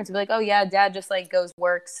their parents. Be like, oh yeah, dad just like goes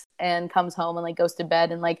works and comes home and like goes to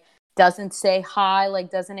bed and like doesn't say hi,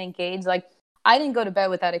 like doesn't engage. Like I didn't go to bed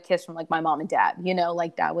without a kiss from like my mom and dad, you know,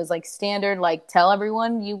 like that was like standard, like tell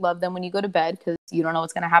everyone you love them when you go to bed because you don't know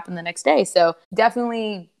what's going to happen the next day. So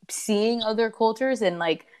definitely seeing other cultures and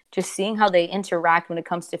like just seeing how they interact when it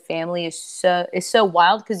comes to family is so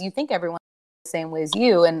wild because you think everyone's the same way as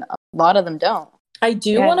you and a lot of them don't. I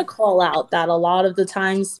do Yeah. want to call out that a lot of the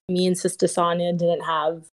times me and Sister Sonia didn't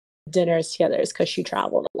have dinners together is because she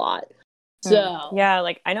traveled a lot. So Yeah,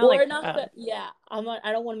 like I know, or like not that, yeah. I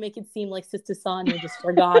don't want to make it seem like Sister Sonia just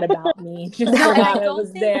forgot about me. Just No, and forgot I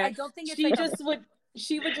was there. I don't think it's She like just would.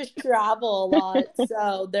 She would just travel a lot.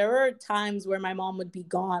 So there were times where my mom would be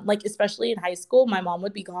gone. Like especially in high school, my mom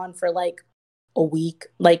would be gone for like a week.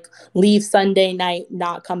 Like leave Sunday night,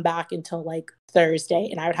 not come back until like Thursday,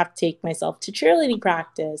 and I would have to take myself to cheerleading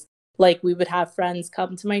practice. Like we would have friends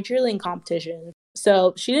come to my cheerleading competition.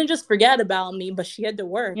 So she didn't just forget about me, but she had to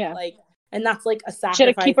work. Yeah. Like. And that's like a Should have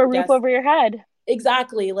sacrifice. keep a roof over your head.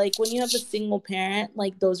 Exactly. Like when you have a single parent,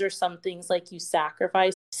 like those are some things like you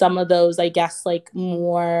sacrifice. Some of those, I guess, like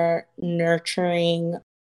more nurturing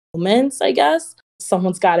moments, I guess.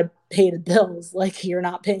 Someone's got to pay the bills. Like you're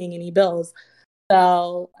not paying any bills.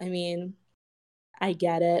 So, I mean, I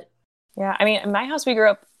get it. Yeah, I mean, in my house, we grew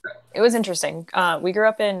up. It was interesting. We grew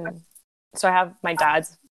up in. So I have my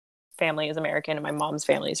dad's family is American and my mom's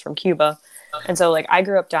family is from Cuba, and so like I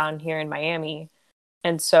grew up down here in Miami,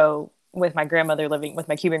 and so with my grandmother living with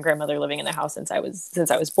my Cuban grandmother living in the house since I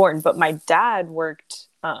was born. But my dad worked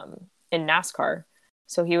in NASCAR,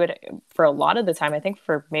 so he would for a lot of the time. I think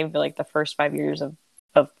for maybe like the first 5 years of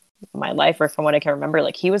my life, or from what I can remember,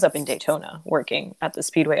 like he was up in Daytona working at the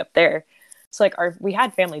speedway up there. So like we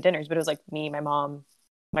had family dinners, but it was like me, my mom,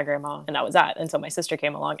 my grandma, and that was that. And so my sister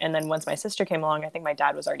came along. And then once my sister came along, I think my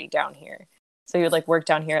dad was already down here. So he would like work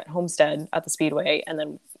down here at Homestead at the speedway. And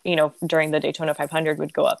then, you know, during the Daytona 500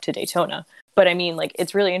 would go up to Daytona. But I mean, like,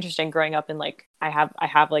 it's really interesting growing up in like, I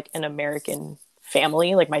have like an American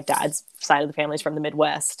family, like my dad's side of the family is from the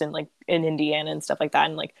Midwest and like in Indiana and stuff like that.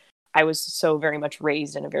 And like, I was so very much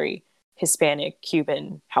raised in a very Hispanic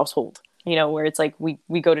Cuban household. You know, where it's like we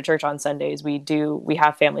go to church on Sundays, we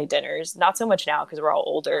have family dinners. Not so much now because we're all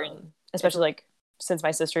older, and especially like since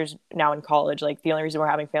my sister's now in college, like the only reason we're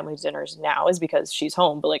having family dinners now is because she's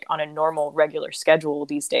home. But like on a normal regular schedule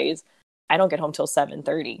these days, I don't get home till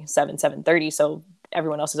 7:30. So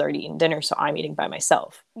everyone else is already eating dinner, so I'm eating by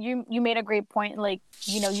myself. You made a great point. Like,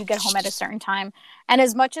 you know, you get home at a certain time, and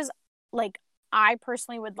as much as like I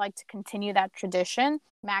personally would like to continue that tradition,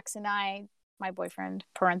 Max and I, my boyfriend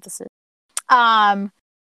 (parenthesis),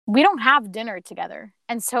 we don't have dinner together.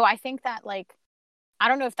 And so I think that like, I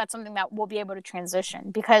don't know if that's something that we'll be able to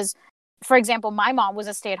transition because, for example, my mom was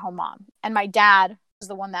a stay-at-home mom and my dad was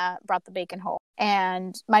the one that brought the bacon home.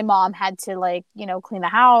 And my mom had to like, you know, clean the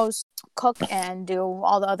house, cook, and do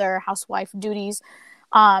all the other housewife duties,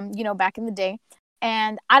 you know, back in the day.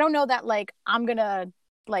 And I don't know that like I'm going to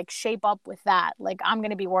like shape up with that. Like I'm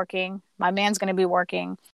going to be working, my man's going to be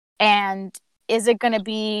working. And is it going to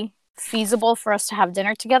be feasible for us to have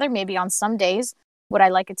dinner together? Maybe on some days. Would I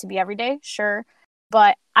like it to be every day? Sure.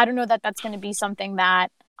 But I don't know that that's going to be something that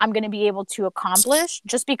I'm going to be able to accomplish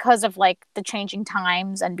just because of like the changing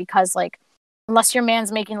times, and because like unless your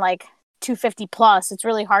man's making like 250 plus, it's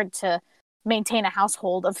really hard to maintain a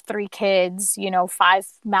household of 3 kids, you know, 5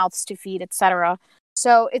 mouths to feed, etc.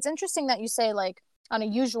 So it's interesting that you say like on a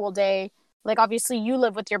usual day, like obviously you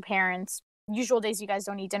live with your parents. Usual days you guys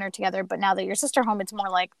don't eat dinner together, but now that your sister home, it's more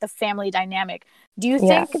like the family dynamic. Do you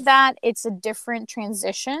think that it's a different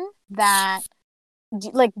transition that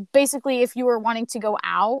like basically if you were wanting to go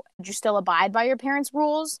out, would you still abide by your parents'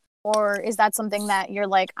 rules? Or is that something that you're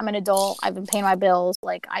like, I'm an adult, I've been paying my bills,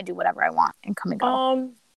 like I do whatever I want and come and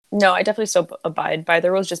go? No, I definitely still abide by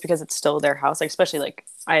the rules just because it's still their house. Like, especially like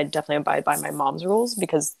I definitely abide by my mom's rules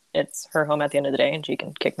because it's her home at the end of the day and she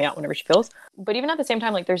can kick me out whenever she feels. But even at the same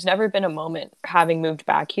time, like there's never been a moment having moved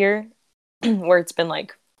back here where it's been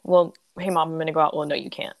like, well, hey mom, I'm going to go out. Well, no, you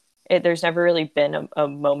can't. There's never really been a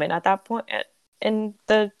moment at that point in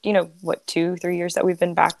the, you know, what, 2-3 years that we've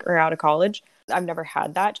been back or out of college. I've never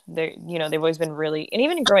had that. They, you know, they've always been really, and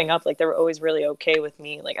even growing up, like they were always really okay with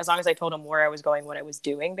me. Like as long as I told them where I was going, what I was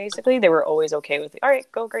doing, basically, they were always okay with, all right,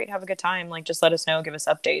 go, great, have a good time. Like just let us know, give us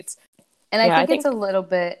updates. And I think it's a little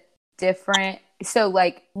bit different. So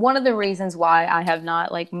like one of the reasons why I have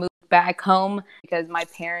not like moved back home because my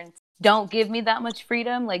parents don't give me that much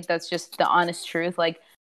freedom. Like that's just the honest truth. Like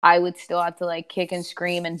I would still have to like kick and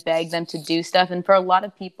scream and beg them to do stuff. And for a lot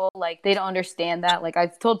of people, like they don't understand that. Like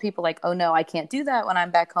I've told people like, oh no, I can't do that when I'm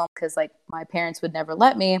back home because like my parents would never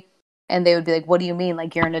let me. And they would be like, what do you mean?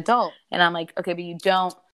 Like you're an adult. And I'm like, okay, but you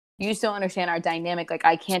just don't understand our dynamic. Like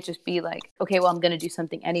I can't just be like, okay, well, I'm going to do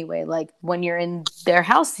something anyway. Like when you're in their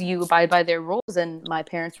house, you abide by their rules. And my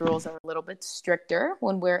parents' rules are a little bit stricter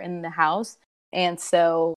when we're in the house. And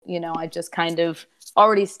so, you know, I just kind of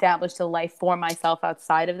already established a life for myself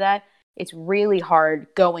outside of that. It's really hard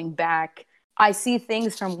going back. I see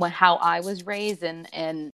things from how I was raised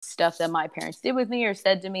and stuff that my parents did with me or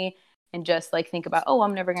said to me and just like think about, oh,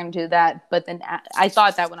 I'm never going to do that. But then I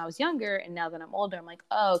thought that when I was younger, and now that I'm older, I'm like,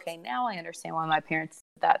 oh, okay, now I understand why my parents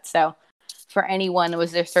did that. So for anyone,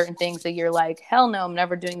 was there certain things that you're like, hell no, I'm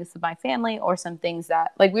never doing this with my family, or some things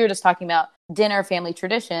that like we were just talking about dinner, family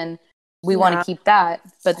tradition, we want to keep that,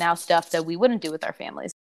 but now stuff that we wouldn't do with our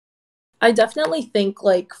families. I definitely think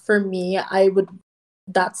like for me,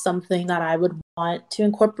 that's something that I would want to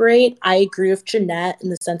incorporate. I agree with Jeanette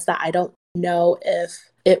in the sense that I don't know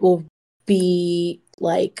if it will be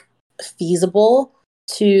like feasible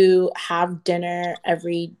to have dinner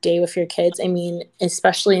every day with your kids. I mean,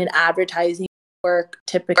 especially in advertising work,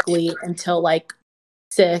 typically until like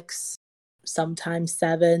 6, sometimes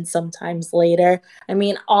 7, sometimes later. I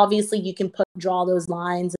mean, obviously you can draw those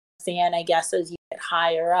lines in the sand, I guess, as you get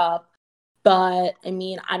higher up. But I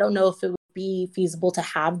mean, I don't know if it would be feasible to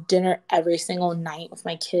have dinner every single night with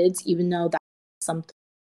my kids, even though that's something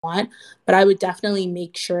I want. But I would definitely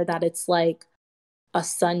make sure that it's like a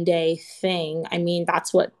Sunday thing. I mean,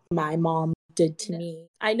 that's what my mom did to me.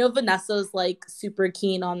 I know Vanessa's like super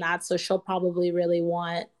keen on that, so she'll probably really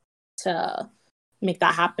want to make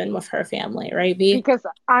that happen with her family, right, B? Because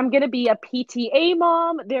I'm going to be a PTA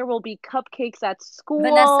mom. There will be cupcakes at school.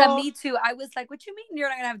 Vanessa, me too. I was like, what you mean you're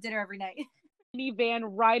not going to have dinner every night? Van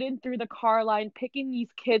riding through the car line, picking these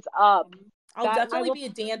kids up. I'll definitely be a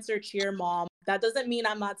dancer cheer mom. That doesn't mean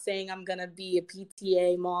I'm not saying I'm going to be a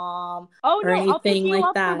PTA mom or anything I'll pick you like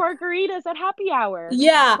up that. For margaritas at happy hour.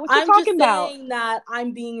 Yeah, what you I'm talking just about? saying that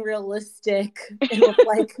I'm being realistic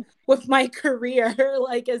with my career,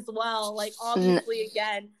 like as well. Like obviously,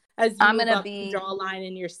 again, as you draw a line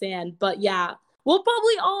in your sand. But yeah, we'll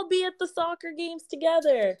probably all be at the soccer games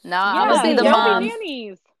together. No, I'm gonna be the mom.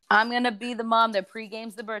 Nannies. I'm gonna be the mom that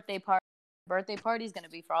pre-games the birthday party. Birthday party's gonna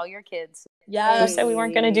be for all your kids. Yeah, who said we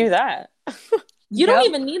weren't gonna do that? You don't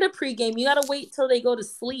even need a pregame. You gotta wait till they go to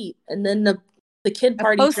sleep, and then the kid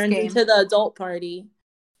party turns into the adult party.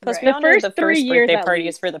 Plus, we all know the first birthday party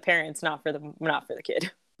is for the parents, not for the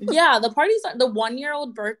kid. Yeah, the party's the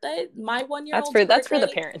 1-year-old birthday. My 1-year-old that's for the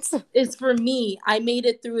parents. It's for me. I made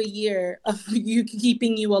it through a year of you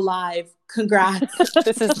keeping you alive. Congrats.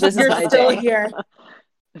 This is You're my still day. Here.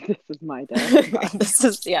 This is my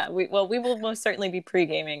day. We will most certainly be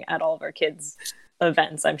pre-gaming at all of our kids'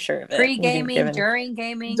 events. I'm sure of it. Pre-gaming, during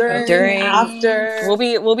gaming, during, after.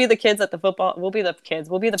 We'll be the kids at the football. We'll be the parents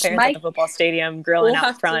at the football stadium, grilling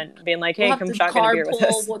out front, being like, "Hey, come shotgun a beer with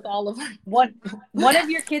us." With all of one of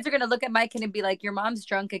your kids are gonna look at Mike and be like, "Your mom's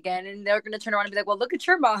drunk again," and they're gonna turn around and be like, "Well, look at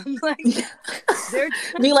your mom." Like,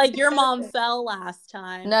 be like, "Your mom fell last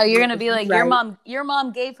time." No, you're gonna be like, right. Your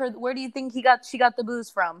mom gave her. Where do you think she got the booze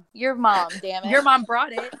from? Your mom, damn it. Your mom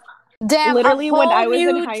brought it. Damn, Literally, a whole when I was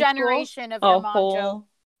in new high generation of a your mom, whole, Joe.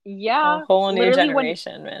 Yeah, a whole new literally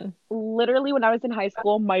generation, man. Literally, when I was in high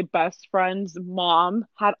school, my best friend's mom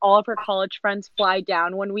had all of her college friends fly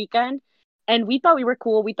down one weekend, and we thought we were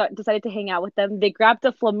cool. We decided to hang out with them. They grabbed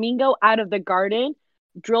a flamingo out of the garden,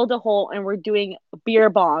 drilled a hole, and were doing beer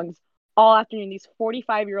bongs all afternoon. These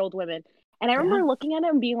 45-year-old women, and I remember looking at it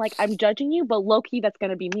and being like, "I'm judging you, but low key, that's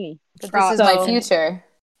gonna be me." But this is my future,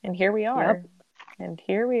 and here we are. Yep. And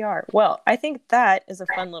here we are. Well, I think that is a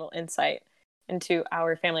fun little insight into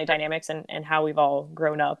our family dynamics and how we've all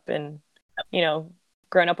grown up and,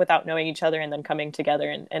 grown up without knowing each other and then coming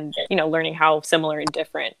together and learning how similar and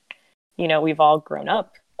different, we've all grown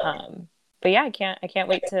up. But yeah, I can't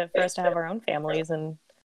wait for us to have our own families and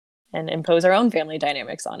impose our own family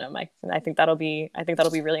dynamics on them. I think that'll be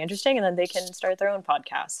really interesting. And then they can start their own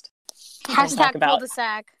podcast. Hashtag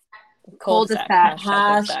cul-de-sac.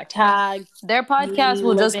 Hashtag their podcast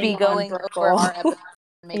will just be going over our episode.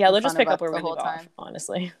 Yeah, they'll just pick up where we leave off,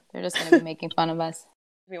 honestly. They're just going to be making fun of us.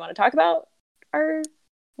 We want to talk about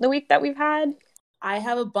the week that we've had. I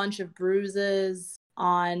have a bunch of bruises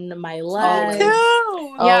on my legs.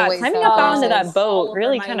 Yeah, climbing up onto that boat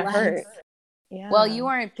really kind of hurt. Yeah. Well, you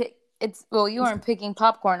weren't picking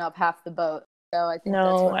popcorn up half the boat. So I think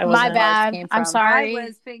no, that's I wasn't. My bad. I'm sorry. I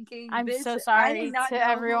was thinking. I'm so sorry to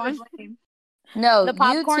everyone. No, the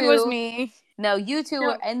popcorn was me. No, you two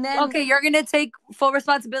were, and then okay, you're gonna take full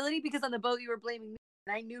responsibility because on the boat you were blaming me,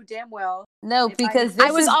 and I knew damn well. No, because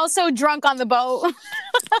I was also drunk on the boat.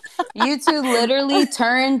 You two literally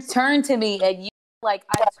turned to me, and you like,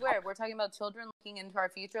 I swear, we're talking about children looking into our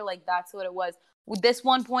future. Like that's what it was. With this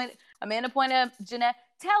one point, Amanda pointed at Jeanette.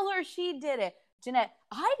 Tell her she did it. Jeanette,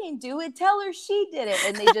 I didn't do it. Tell her she did it.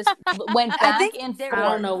 And they just went back and forth. I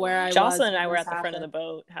don't know where I was. Jocelyn and I were at the front of the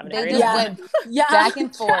boat having a great time. Went back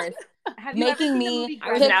and forth, making me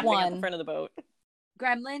pick one. At the front of the boat.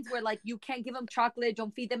 Gremlins, where like you can't give them chocolate,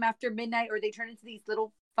 don't feed them after midnight, or they turn into these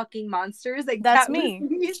little fucking monsters. Like that's me.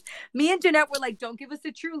 Me and Jeanette were like, don't give us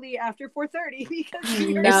a Truly after 4:30 because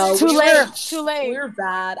it's too late. Too late. We were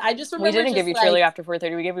bad. I just remember we didn't give you Truly after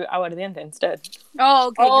 4:30. We gave you agua de instead. Oh,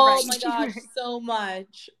 okay. Oh right. my gosh, so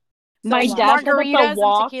much. My dad margaritas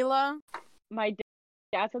and tequila. My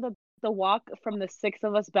dad said the walk from the six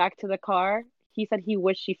of us back to the car. He said he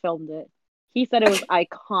wished she filmed it. He said it was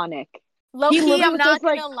iconic. Low-key, I'm not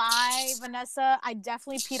gonna lie, Vanessa. I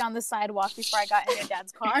definitely peed on the sidewalk before I got in your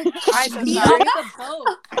dad's car. I peed off the boat.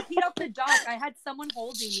 I peed off the dock. I had someone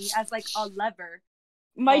holding me as like a lever.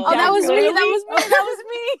 My dad that was me. That was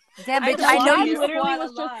me. Damn bitch! I know you literally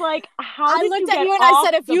was just like, how I did looked you at you and I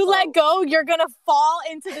said, if you let go, you're gonna fall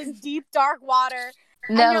into this deep dark water.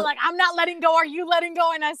 No. And you're like, I'm not letting go. Are you letting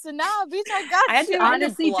go? And I said, no, bitch, I got you.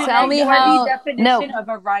 Honestly, tell me how. The definition of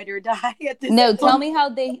a ride or die. Tell me how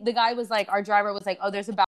the guy was like. Our driver was like, oh, there's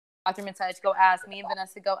a bathroom inside. To go ask. Me and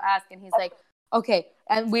Vanessa go ask, and he's like, okay.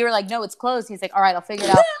 And we were like, no, it's closed. He's like, all right, I'll figure it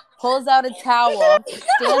out. Pulls out a towel,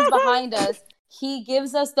 stands behind us. He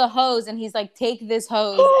gives us the hose, and he's like, take this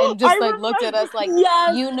hose, and just like looked at us like,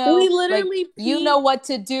 yes, you know, we literally you know what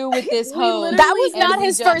to do with this hose. That was not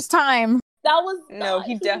his first time. That was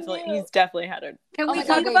he's definitely had it. Can we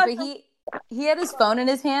talk about? He had his phone in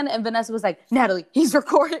his hand, and Vanessa was like, Natalie, he's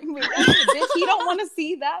recording me. Bitch, he don't want to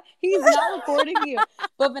see that. He's not recording you.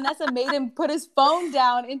 But Vanessa made him put his phone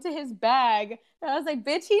down into his bag. And I was like,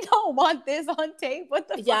 bitch, he don't want this on tape. What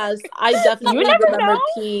the fuck? Yes, I definitely remember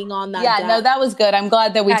peeing on that. Yeah, no, that was good. I'm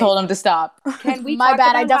glad that we told him to stop. Can we? My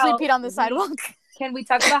bad. I definitely peed on the sidewalk. Can we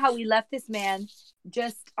talk about how we left this man?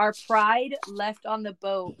 Just our pride left on the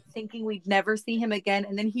boat, thinking we'd never see him again,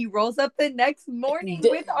 and then he rolls up the next morning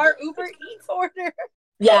with our Uber Eats order.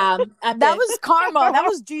 Yeah, that was karma. That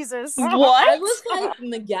was Jesus. What? I was like,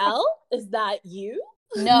 Miguel, is that you?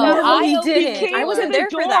 No, I didn't. I wasn't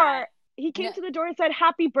there for that. He came to the door and said,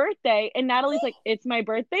 "Happy birthday," and Natalie's like, "It's my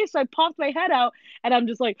birthday," so I popped my head out, and I'm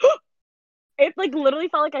just like. It like literally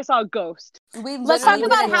felt like I saw a ghost. Let's talk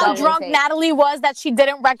about how drunk Natalie was that she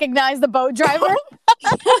didn't recognize the boat driver.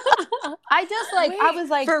 I just like I was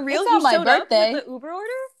like, for real, it's on my birthday. With the Uber order?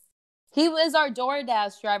 He was our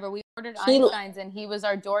DoorDash driver. We ordered Einstein's and he was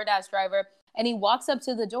our DoorDash driver. And he walks up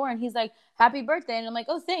to the door and he's like, "Happy birthday!" And I'm like,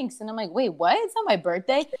 "Oh, thanks." And I'm like, "Wait, what? It's not my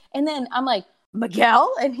birthday." And then I'm like,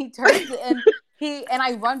 Miguel, and he turns and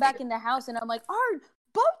I run back in the house, and I'm like, our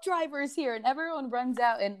boat driver is here, and everyone runs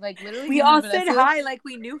out, and like literally We him all and said Vanessa, hi like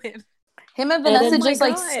we knew him. Him and And Vanessa then- just Oh my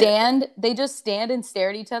like God. stand. They just stand and stare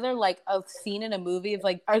at each other like a scene in a movie of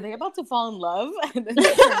like, are they about to fall in love? And then they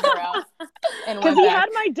turned around and Because went he back. had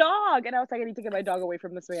my dog, and I was like, I need to get my dog away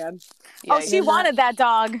from this man. Oh, Yeah, she wanted that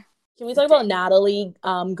dog. Can we talk about Natalie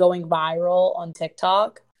going viral on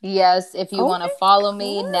TikTok? Yes, if you Oh want to my follow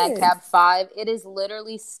me, God. NetCap5, it is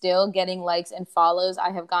literally still getting likes and follows. I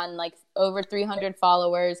have gotten like over 300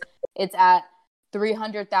 followers. It's at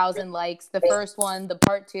 300,000 likes. The first one, the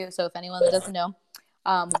part 2. So if anyone that doesn't know,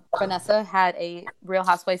 Vanessa had a Real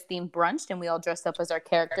Housewives themed brunch, and we all dressed up as our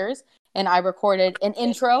characters. And I recorded an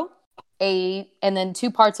intro, and then 2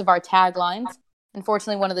 parts of our taglines.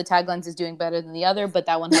 Unfortunately, one of the taglines is doing better than the other, but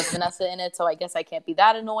that one has Vanessa in it, so I guess I can't be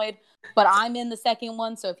that annoyed. But I'm in the second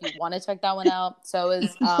one, so if you want to check that one out, so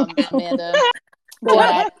is Amanda,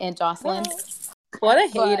 Jeanette, and Jocelyn. What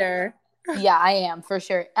a But- hater. Yeah, I am for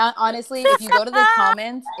sure. Honestly, if you go to the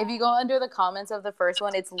comments, if you go under the comments of the first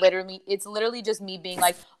one, it's literally just me being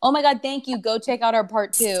like, "Oh my god, thank you. Go check out our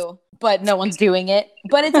part 2." But no one's doing it.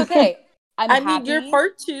 But it's okay. I mean, happy. your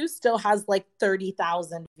part 2 still has like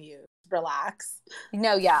 30,000 views. Relax.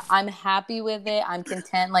 No, yeah, I'm happy with it. I'm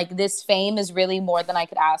content. Like, this fame is really more than I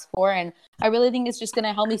could ask for, and I really think it's just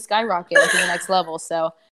gonna help me skyrocket to the next level.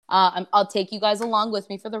 So, I'll take you guys along with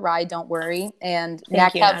me for the ride. Don't worry. And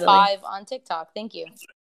Thank you, Natalie. NatCap5 on TikTok. Thank you.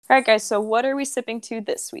 All right, guys. So what are we sipping to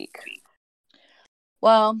this week?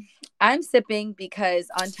 Well, I'm sipping because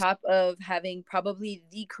on top of having probably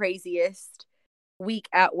the craziest week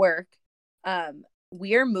at work,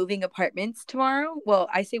 we are moving apartments tomorrow. Well,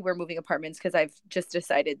 I say we're moving apartments because I've just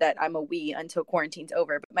decided that I'm a we until quarantine's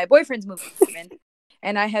over. But my boyfriend's moving apartment,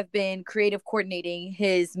 and I have been creative coordinating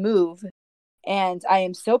his move. And I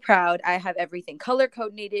am so proud. I have everything color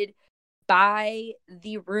coordinated by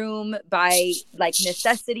the room, by like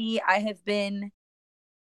necessity. I have been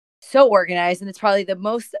so organized, and it's probably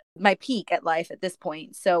my peak at life at this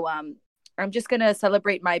point. So I'm just gonna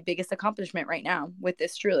celebrate my biggest accomplishment right now with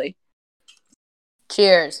this truly.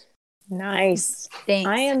 Cheers. Nice. Thanks.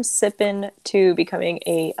 I am sipping to becoming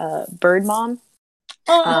a bird mom.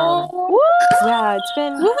 Oh, Yeah, it's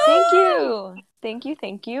been.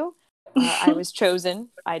 Thank you. I was chosen.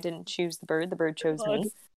 I didn't choose the bird. The bird chose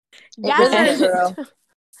me. Yes. girl.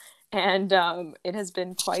 And it has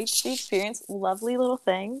been quite the experience. Lovely little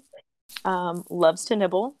thing. Loves to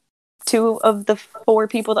nibble. 2 of the 4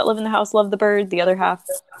 people that live in the house love the bird. The other half,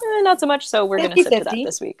 not so much. So we're going to sip to that 50-50.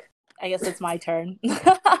 this week. I guess it's my turn.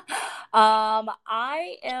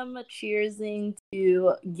 I am cheersing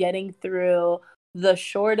to getting through the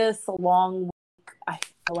shortest long week I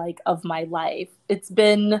feel like of my life.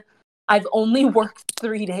 I've only worked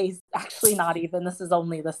 3 days. Actually, not even. This is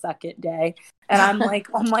only the 2nd day. And I'm like,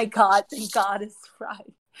 oh my God, thank God it's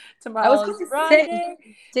Friday. Tomorrow is Friday.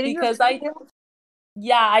 Because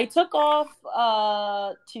I took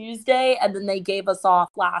off Tuesday, and then they gave us off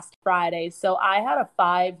last Friday. So I had a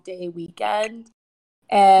 5-day weekend.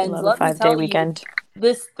 And Love a let me 5-day tell you, weekend.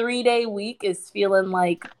 this 3-day week is feeling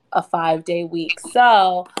like a 5-day week.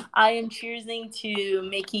 So I am cheersing to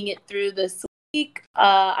making it through this week.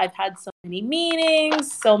 I've had so many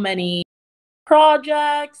meetings, so many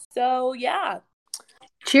projects. So yeah.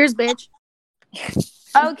 Cheers, bitch.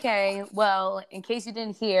 Okay, well, in case you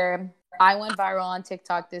didn't hear, I went viral on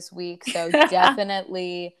TikTok this week, so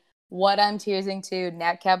definitely what I'm cheersing to,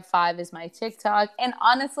 NatCap5 is my TikTok. And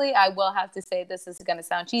honestly, I will have to say, this is going to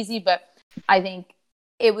sound cheesy, but I think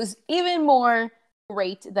it was even more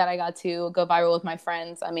great that I got to go viral with my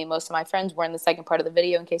friends. I mean, most of my friends were in the second part of the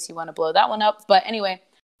video in case you want to blow that one up. But anyway,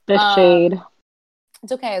 The shade.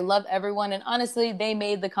 it's okay. I love everyone. And honestly, they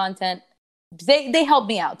made the content. They helped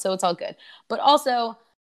me out, so it's all good. But also,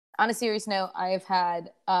 on a serious note, I've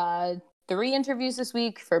had 3 interviews this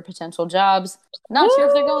week for potential jobs. Not sure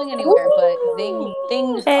if they're going anywhere, but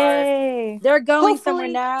things are They're going Hopefully. somewhere,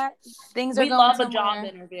 Nat. things are We going love a somewhere. job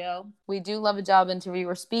interview. We do love a job interview.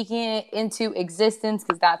 We're speaking it into existence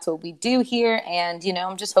because that's what we do here. And,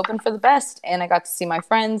 I'm just hoping for the best. And I got to see my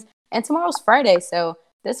friends. And tomorrow's Friday. So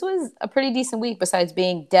this was a pretty decent week besides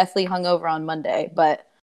being deathly hungover on Monday. But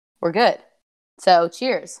we're good. So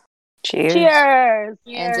cheers. Cheers. Cheers.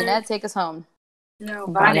 And Jeanette, take us home. No,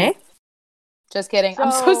 Bonnie? Just kidding.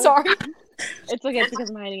 I'm so So- sorry. It's okay because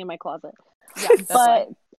I'm hiding in my closet. Yeah, that's But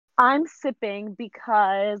fine. I'm sipping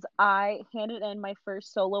because I handed in my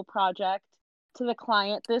first solo project to the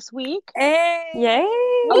client this week. Hey. Yay.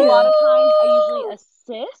 A lot of times I usually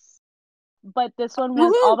assist, but this one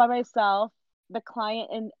was all by myself. The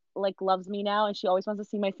client like loves me now, and she always wants to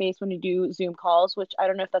see my face when we do Zoom calls, which I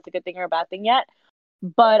don't know if that's a good thing or a bad thing yet.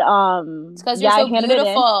 But It's because you're so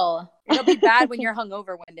beautiful. It'll be bad when you're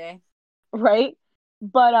hungover one day. Right?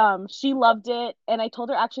 But she loved it, and I told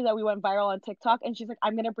her actually that we went viral on TikTok, and she's like,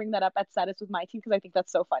 I'm gonna bring that up at status with my team because I think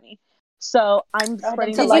that's so funny. So I'm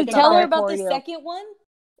spreading the Did love you tell her there about for the you. second one?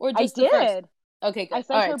 Or I just the first? did. Okay, good. I All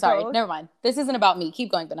sent her right, sorry. both. Never mind. This isn't about me.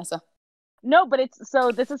 Keep going, Vanessa. No, but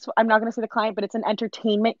I'm not gonna say the client, but it's an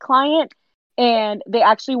entertainment client, and they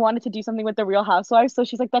actually wanted to do something with the Real Housewives. So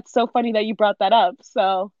she's like, that's so funny that you brought that up.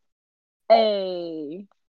 So, hey.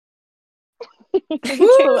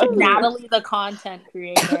 Natalie, the content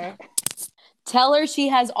creator. Tell her she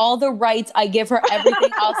has all the rights. I give her everything.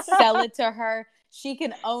 I'll sell it to her. She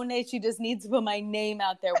can own it. She just needs to put my name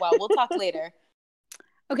out there. Wow, we'll talk later.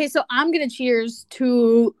 Okay, so I'm gonna cheers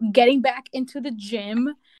to getting back into the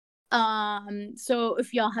gym. So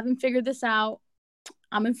if y'all haven't figured this out,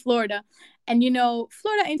 I'm in Florida, and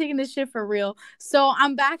Florida ain't taking this shit for real. So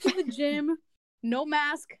I'm back in the gym, no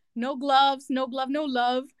mask, no gloves, no glove, no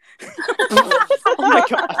love. Oh my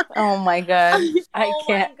god. Oh my god. I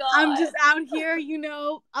can't. I'm just out here,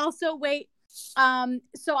 Also, wait.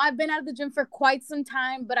 So I've been out of the gym for quite some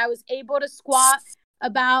time, but I was able to squat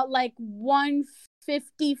about like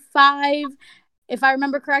 155, if I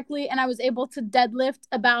remember correctly, and I was able to deadlift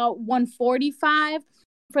about 145.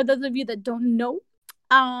 For those of you that don't know,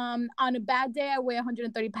 on a bad day I weigh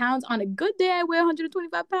 130 pounds. On a good day I weigh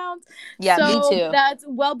 125 pounds. Yeah, so me too. That's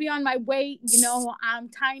well beyond my weight. I'm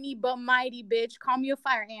tiny but mighty, bitch. Call me a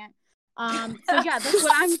fire ant. So yeah, that's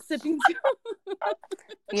what I'm sipping to.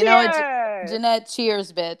 You know what, Jeanette,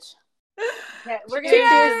 cheers, bitch. Yeah, we're gonna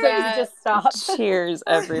cheers so you just stop. Cheers,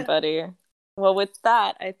 everybody. Well, with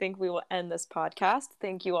that, I think we will end this podcast.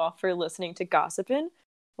 Thank you all for listening to Gossipin',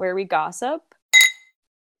 where we gossip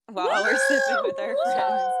while we're sipping with our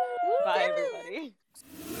friends. Bye, everybody.